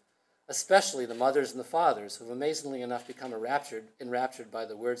spectators, especially the mothers and the fathers, who have amazingly enough become enraptured by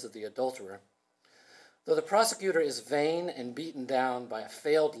the words of the adulterer. Though the prosecutor is vain and beaten down by a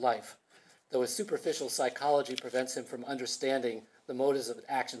failed life, though his superficial psychology prevents him from understanding the motives and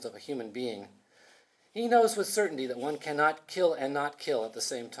actions of a human being, he knows with certainty that one cannot kill and not kill at the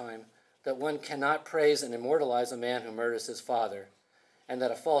same time, that one cannot praise and immortalize a man who murders his father, and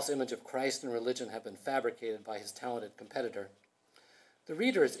that a false image of Christ and religion have been fabricated by his talented competitor. The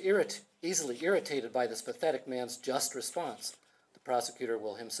reader is easily irritated by this pathetic man's just response. The prosecutor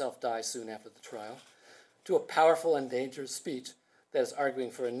will himself die soon after the trial, to a powerful and dangerous speech that is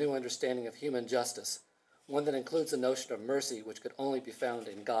arguing for a new understanding of human justice, one that includes a notion of mercy which could only be found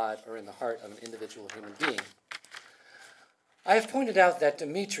in God or in the heart of an individual human being. I have pointed out that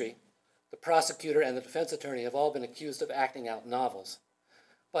Dmitri, the prosecutor, and the defense attorney have all been accused of acting out novels.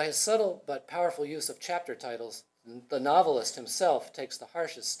 By his subtle but powerful use of chapter titles, the novelist himself takes the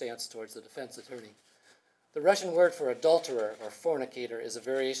harshest stance towards the defense attorney. The Russian word for adulterer or fornicator is a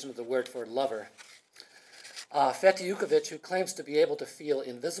variation of the word for lover. Fetyukovich, who claims to be able to feel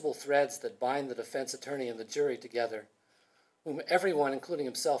invisible threads that bind the defense attorney and the jury together, whom everyone, including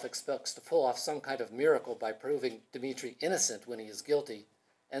himself, expects to pull off some kind of miracle by proving Dmitri innocent when he is guilty,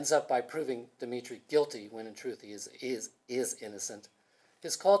 ends up by proving Dmitri guilty when in truth he is innocent.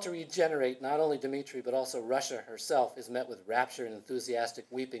 His call to regenerate not only Dmitri but also Russia herself is met with rapture and enthusiastic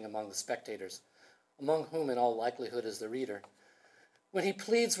weeping among the spectators, among whom in all likelihood is the reader. When he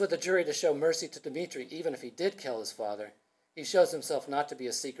pleads with the jury to show mercy to Dmitri, even if he did kill his father, he shows himself not to be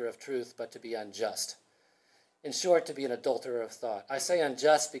a seeker of truth, but to be unjust. In short, to be an adulterer of thought. I say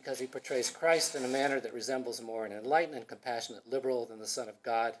unjust because he portrays Christ in a manner that resembles more an enlightened and compassionate liberal than the Son of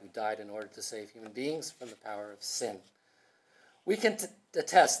God who died in order to save human beings from the power of sin. We can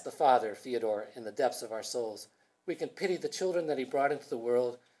detest the father, Fyodor, in the depths of our souls. We can pity the children that he brought into the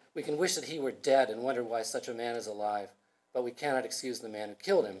world. We can wish that he were dead and wonder why such a man is alive. But we cannot excuse the man who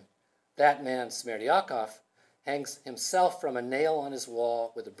killed him. That man, Smerdyakov, hangs himself from a nail on his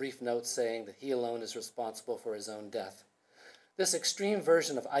wall with a brief note saying that he alone is responsible for his own death. This extreme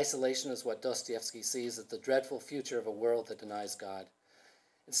version of isolation is what Dostoevsky sees as the dreadful future of a world that denies God.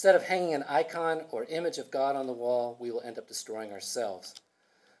 Instead of hanging an icon or image of God on the wall, we will end up destroying ourselves.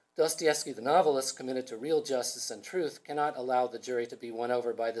 Dostoevsky, the novelist, committed to real justice and truth, cannot allow the jury to be won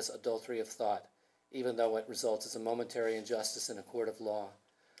over by this adultery of thought, even though it results as a momentary injustice in a court of law.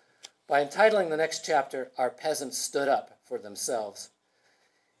 By entitling the next chapter, Our Peasants Stood Up for Themselves,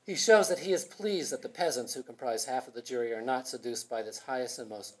 he shows that he is pleased that the peasants, who comprise half of the jury, are not seduced by this highest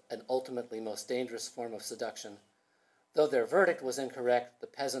and ultimately most dangerous form of seduction. Though their verdict was incorrect, the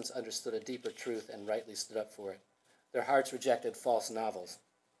peasants understood a deeper truth and rightly stood up for it. Their hearts rejected false novels.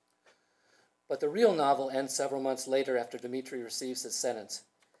 But the real novel ends several months later after Dmitri receives his sentence.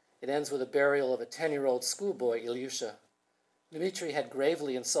 It ends with the burial of a 10-year-old schoolboy, Ilyusha. Dmitri had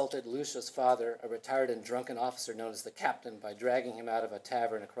gravely insulted Ilyusha's father, a retired and drunken officer known as the captain, by dragging him out of a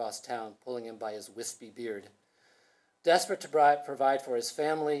tavern across town, pulling him by his wispy beard. Desperate to provide for his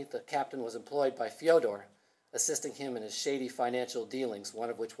family, the captain was employed by Fyodor, assisting him in his shady financial dealings, one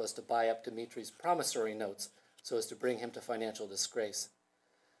of which was to buy up Dmitri's promissory notes so as to bring him to financial disgrace.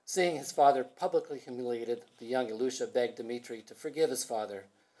 Seeing his father publicly humiliated, the young Ilyusha begged Dmitri to forgive his father.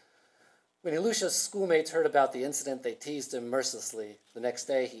 When Ilyusha's schoolmates heard about the incident, they teased him mercilessly. The next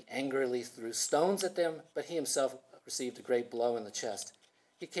day, he angrily threw stones at them, but he himself received a great blow in the chest.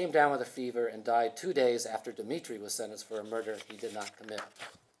 He came down with a fever and died 2 days after Dmitri was sentenced for a murder he did not commit.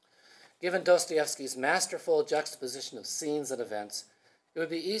 Given Dostoevsky's masterful juxtaposition of scenes and events, it would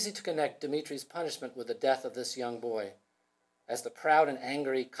be easy to connect Dmitri's punishment with the death of this young boy. As the proud and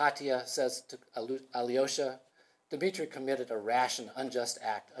angry Katya says to Alyosha, Dmitri committed a rash and unjust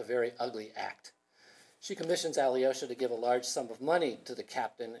act, a very ugly act. She commissions Alyosha to give a large sum of money to the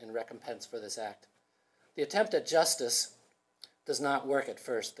captain in recompense for this act. The attempt at justice does not work at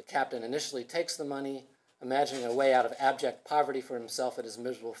first. The captain initially takes the money, imagining a way out of abject poverty for himself and his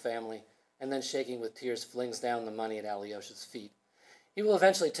miserable family, and then shaking with tears flings down the money at Alyosha's feet. He will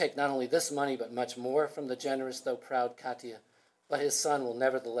eventually take not only this money but much more from the generous though proud Katya, but his son will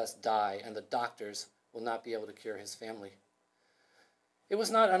nevertheless die, and the doctors will not be able to cure his family. It was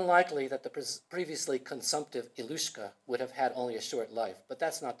not unlikely that the previously consumptive Ilyushka would have had only a short life, but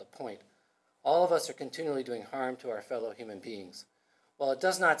that's not the point. All of us are continually doing harm to our fellow human beings. While it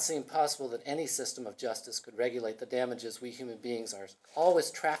does not seem possible that any system of justice could regulate the damages we human beings are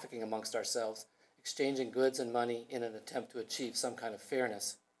always trafficking amongst ourselves, exchanging goods and money in an attempt to achieve some kind of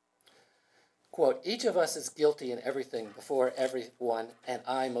fairness. Quote, each of us is guilty in everything before everyone, and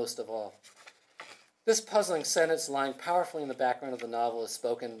I most of all. This puzzling sentence, lying powerfully in the background of the novel, is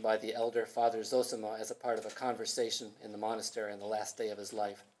spoken by the elder Father Zosima as a part of a conversation in the monastery on the last day of his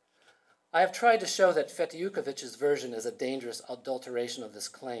life. I have tried to show that Fetyukovich's version is a dangerous adulteration of this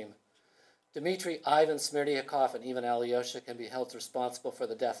claim. Dmitri, Ivan, Smerdyakov, and even Alyosha can be held responsible for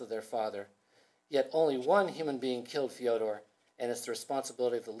the death of their father. Yet only one human being killed Fyodor, and it's the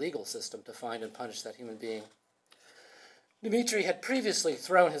responsibility of the legal system to find and punish that human being. Dmitri had previously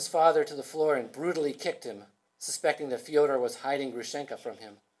thrown his father to the floor and brutally kicked him, suspecting that Fyodor was hiding Grushenka from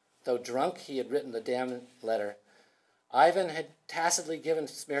him. Though drunk, he had written the damn letter. Ivan had tacitly given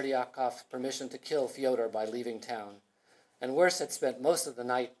Smerdyakov permission to kill Fyodor by leaving town, and worse, had spent most of the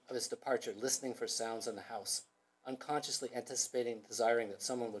night of his departure listening for sounds in the house, unconsciously anticipating and desiring that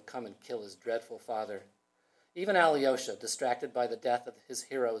someone would come and kill his dreadful father. Even Alyosha, distracted by the death of his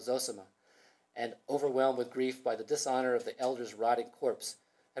hero Zosima, and overwhelmed with grief by the dishonor of the elder's rotting corpse,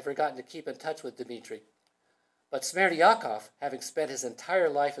 had forgotten to keep in touch with Dmitri. But Smerdyakov, having spent his entire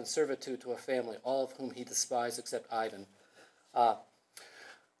life in servitude to a family, all of whom he despised except Ivan,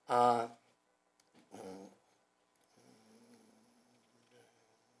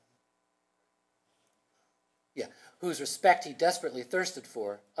 whose respect he desperately thirsted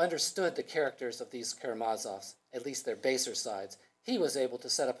for, understood the characters of these Karamazovs, at least their baser sides. He was able to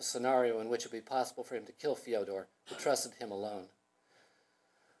set up a scenario in which it would be possible for him to kill Fyodor, who trusted him alone.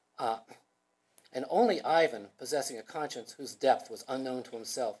 And only Ivan, possessing a conscience whose depth was unknown to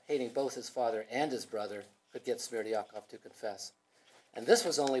himself, hating both his father and his brother, could get Smerdyakov to confess. And this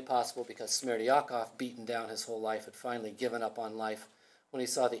was only possible because Smerdyakov, beaten down his whole life, had finally given up on life when he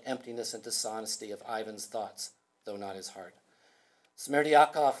saw the emptiness and dishonesty of Ivan's thoughts, though not his heart.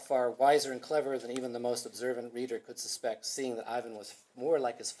 Smerdyakov, far wiser and cleverer than even the most observant reader could suspect, seeing that Ivan was more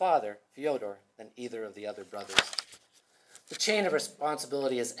like his father, Fyodor, than either of the other brothers. The chain of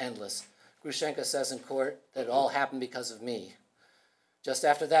responsibility is endless. Grushenka says in court that it all happened because of me. Just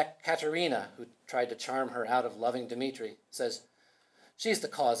after that, Katerina, who tried to charm her out of loving Dmitri, says she's the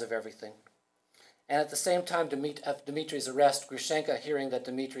cause of everything. And at the same time of Dmitri's arrest, Grushenka, hearing that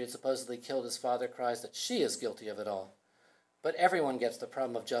Dmitri had supposedly killed his father, cries that she is guilty of it all. But everyone gets the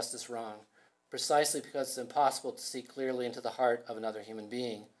problem of justice wrong, precisely because it's impossible to see clearly into the heart of another human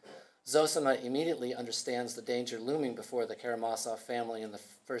being. Zosima immediately understands the danger looming before the Karamazov family in the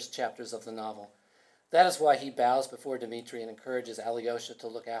first chapters of the novel. That is why he bows before Dmitri and encourages Alyosha to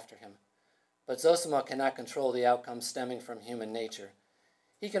look after him. But Zosima cannot control the outcome stemming from human nature.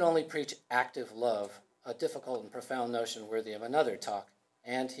 He can only preach active love, a difficult and profound notion worthy of another talk,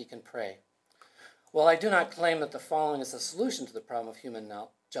 and he can pray. While I do not claim that the following is a solution to the problem of human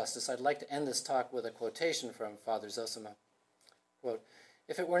justice, I'd like to end this talk with a quotation from Father Zosima. Quote,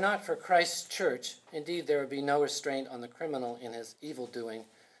 "If it were not for Christ's church, indeed there would be no restraint on the criminal in his evil doing,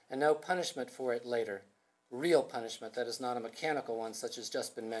 and no punishment for it later. Real punishment that is not a mechanical one, such as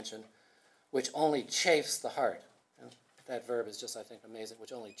just been mentioned, which only chafes the heart." And that verb is just, I think, amazing,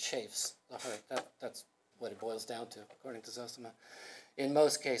 which only chafes the heart. That's what it boils down to, according to Zosima, in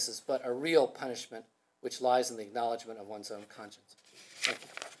most cases, but a real punishment which lies in the acknowledgement of one's own conscience. Thank you.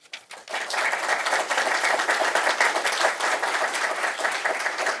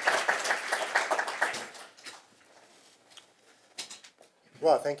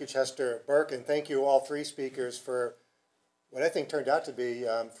 Well, thank you, Chester Burke, and thank you all three speakers for what I think turned out to be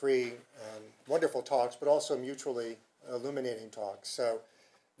three wonderful talks, but also mutually illuminating talks. So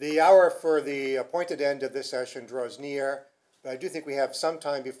the hour for the appointed end of this session draws near, but I do think we have some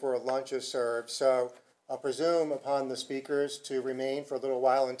time before lunch is served. So I'll presume upon the speakers to remain for a little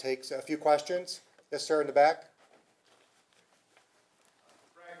while and take a few questions. Yes, sir, in the back.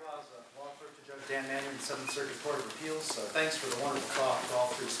 Dan Mannion, 7th Circuit Court of Appeals. Thanks for the wonderful talk to all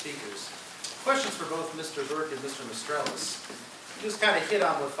three speakers. Questions for both Mr. Burke and Mr. Maistrellis. You just kind of hit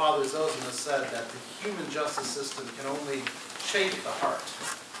on what Father Zosima said, that the human justice system can only shape the heart.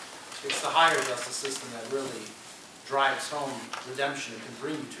 It's the higher justice system that really drives home redemption and can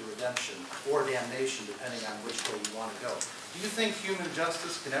bring you to redemption or damnation, depending on which way you want to go. Do you think human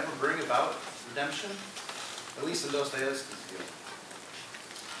justice can ever bring about redemption? At least in Dostoevsky's view.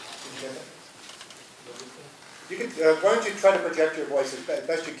 You can, why don't you try to project your voice as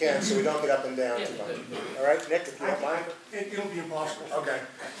best you can so we don't get up and down too much. All right, Nick, if you don't mind. It'll be impossible. Okay.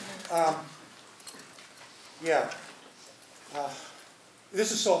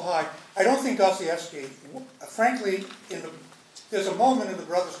 This is so high. I don't think Dostoevsky, frankly, there's a moment in the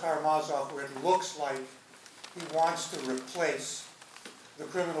Brothers Karamazov where it looks like he wants to replace the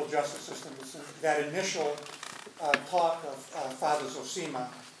criminal justice system. That initial talk of Father Zosima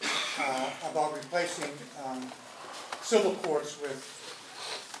about replacing civil courts with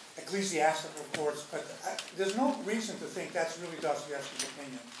ecclesiastical courts, but there's no reason to think that's really Dostoevsky's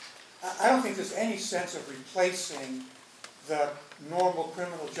opinion. I don't think there's any sense of replacing the normal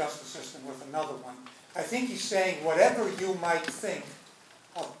criminal justice system with another one. I think he's saying whatever you might think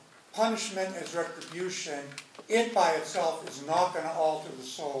of punishment as retribution, it by itself is not going to alter the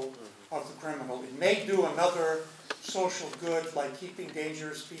soul of the criminal. It may do another social good, like keeping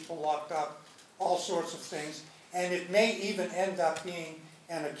dangerous people locked up, all sorts of things, and it may even end up being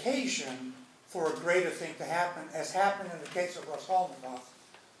an occasion for a greater thing to happen, as happened in the case of Raskolnikov.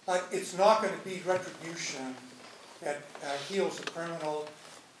 But it's not going to be retribution that heals the criminal,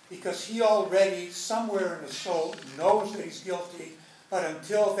 because he already, somewhere in his soul, knows that he's guilty, but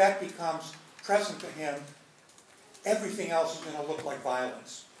until that becomes present to him, everything else is going to look like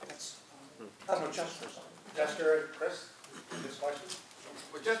violence. That's, I don't know, Chester or something. Chester, Chris, this question?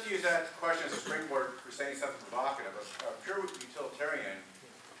 Well, just to use that question as a springboard for saying something provocative, a pure utilitarian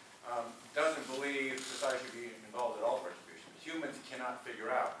doesn't believe society should be involved at all in retribution. Humans cannot figure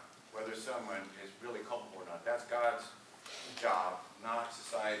out whether someone is really culpable or not. That's God's job, not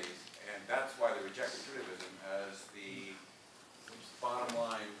society's, and that's why they reject retributivism as the bottom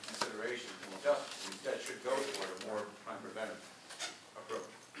line consideration for justice. Instead, should go toward a more crime preventive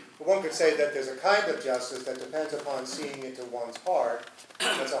approach. Well, one could say that there's a kind of justice that depends upon seeing into one's heart.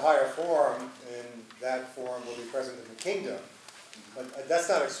 That's a higher form, and that form will be present in the kingdom. But that's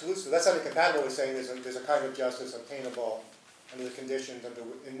not exclusive. That's not incompatible with saying there's a kind of justice obtainable under the conditions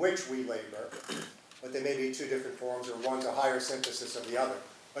in which we labor. But they may be two different forms, or one's a higher synthesis of the other.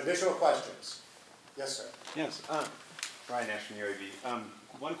 Additional questions? Yes, sir. Yes. Brian Nash from UAB.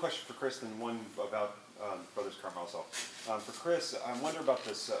 One question for Chris and one about Brothers Karamazov. For Chris, I wonder about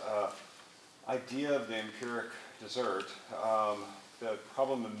this idea of the empiric desert, the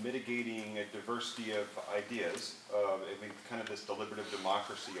problem of mitigating a diversity of ideas, I mean, kind of this deliberative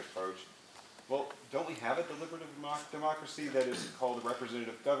democracy approach. Well, don't we have a deliberative democracy that is called a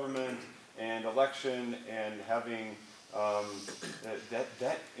representative government and election, and having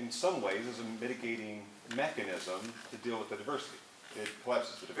that in some ways is a mitigating mechanism to deal with the diversity? It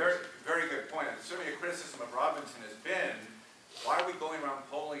collapses the diversity. Very good point. And certainly a criticism of Robinson has been Why are we going around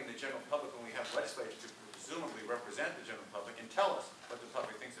polling the general public when we have legislators who presumably represent the general public and tell us what the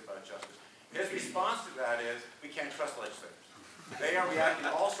public thinks about justice? His response to that is, we can't trust legislators. They are reacting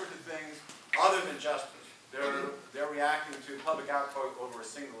to all sorts of things other than justice. They're reacting to public outcry over a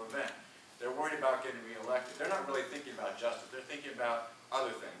single event. They're worried about getting reelected. They're not really thinking about justice. They're thinking about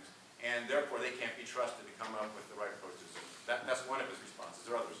other things. And therefore, they can't be trusted to come up with the right approach to justice. That's one of his responses.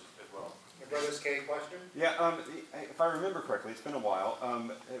 There are others as well. Your brother's K question? Yeah, if I remember correctly, it's been a while.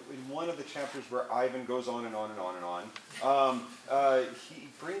 In one of the chapters where Ivan goes on and on and on and on, he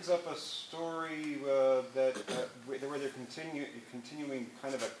brings up a story where they're continuing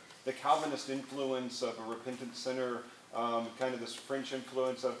kind of the Calvinist influence of a repentant sinner, kind of this French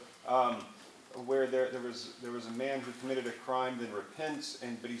influence of where there was a man who committed a crime, then repents,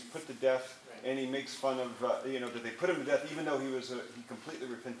 but he's put to death, and he makes fun of that they put him to death even though he completely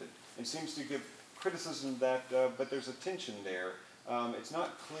repented, and seems to give criticism that but there's a tension there. It's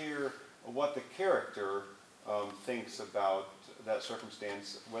not clear what the character thinks about that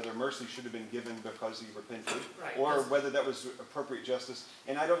circumstance, whether mercy should have been given because he repented, or whether that was appropriate justice.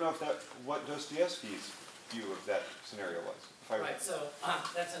 And I don't know if what Dostoevsky's view of that scenario was. Right, so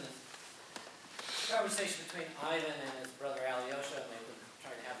that's a conversation between Ivan and his brother Alyosha, and they've been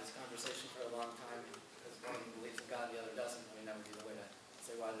trying to have this conversation for a long time, because one of them believes in God, the other doesn't, and we never get a way to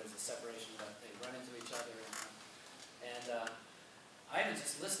say why there's a separation, but they run into each other. And Ivan's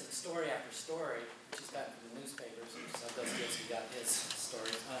just listing story after story, which he's gotten from the newspapers, which Dostoevsky got his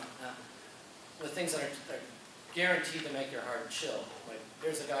stories, with things that are guaranteed to make your heart chill. Like,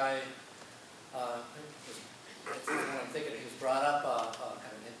 there's a guy, I'm thinking he was brought up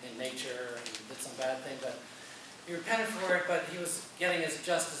kind of in nature, and he did some bad thing, but he repented for it, but he was getting his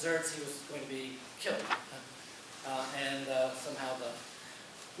just desserts, he was going to be killed. Somehow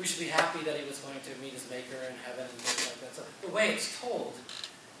we should be happy that he was going to meet his maker in heaven and things like that. So the way it's told,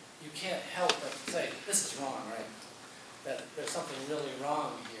 you can't help but say, this is wrong, right? That there's something really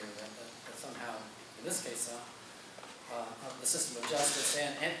wrong here, that somehow, in this case, the system of justice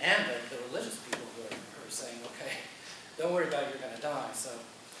and the religious people who are saying, okay, don't worry about it, you're going to die. So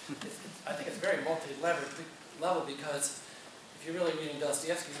I think it's very multi-level, because if you're really reading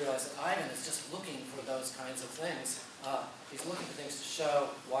Dostoevsky, you realize that Ivan is just looking for those kinds of things. He's looking for things to show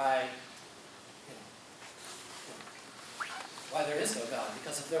why there is no God.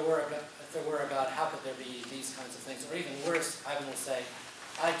 Because if there were a God, how could there be these kinds of things? Or even worse, Ivan will say,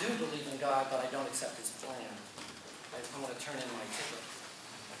 I do believe in God, but I don't accept his plan. I want to turn in my ticket.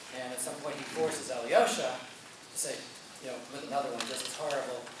 And at some point he forces Alyosha to say, with another one just as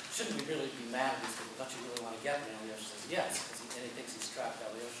horrible, shouldn't we really be mad at these people? Don't you really want to get me? And Alyosha says, yes, because he thinks he's trapped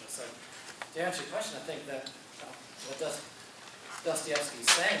Alyosha. So to answer your question, I think that what Dostoevsky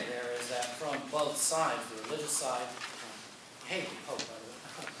is saying there is that from both sides, the religious side, he hated Pope, by the way.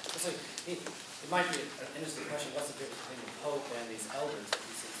 So it might be an interesting question, what's the difference between the Pope and these elders that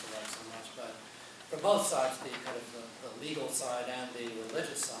he seems to love so much? But from both sides, the kind of the legal side and the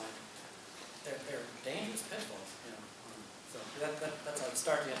religious side, they're dangerous pitfalls. So that's how I would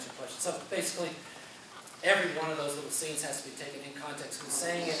start to answer your question. So basically, every one of those little scenes has to be taken in context. Who's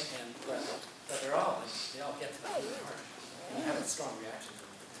saying it, and but they all get to the heart and have a strong reaction to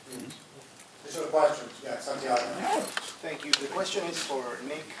it. Additional questions? Yeah, Santiago. Thank you. The question is for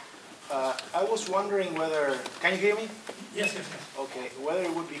Nick. I was wondering whether, can you hear me? Yes. Okay, whether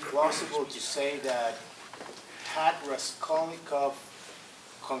it would be plausible to say that had Raskolnikov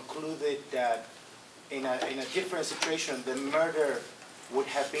concluded that in a different situation, the murder would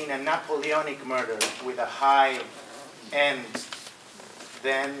have been a Napoleonic murder with a high end,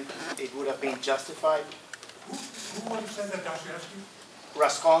 then it would have been justified? Who said that, Dostoevsky?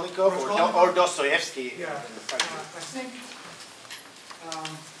 Raskolnikov or Dostoevsky? Yeah,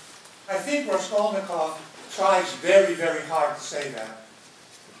 I think Raskolnikov tries very, very hard to say that.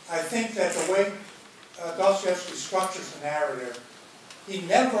 I think that the way Dostoevsky structures the narrative, he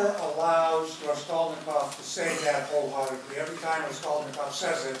never allows Raskolnikov to say that wholeheartedly. Every time Raskolnikov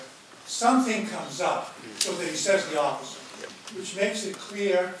says it, something comes up so that he says the opposite, which makes it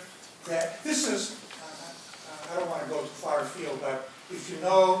clear that this is, I don't want to go too far afield, but if you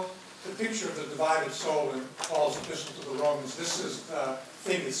know the picture of the divided soul in Paul's epistle to the Romans, this is the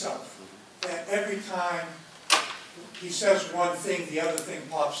thing itself. That every time he says one thing, the other thing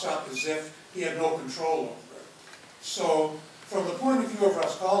pops up as if he had no control over it. So, from the point of view of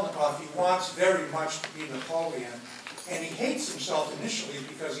Raskolnikov, he wants very much to be Napoleon, and he hates himself initially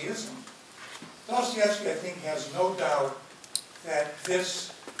because he isn't. Dostoevsky, I think, has no doubt that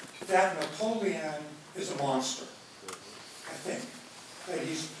Napoleon is a monster. I think that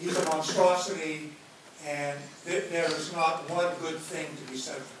he's a monstrosity, and there is not one good thing to be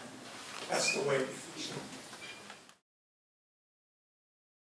said for him. That's the way he feels.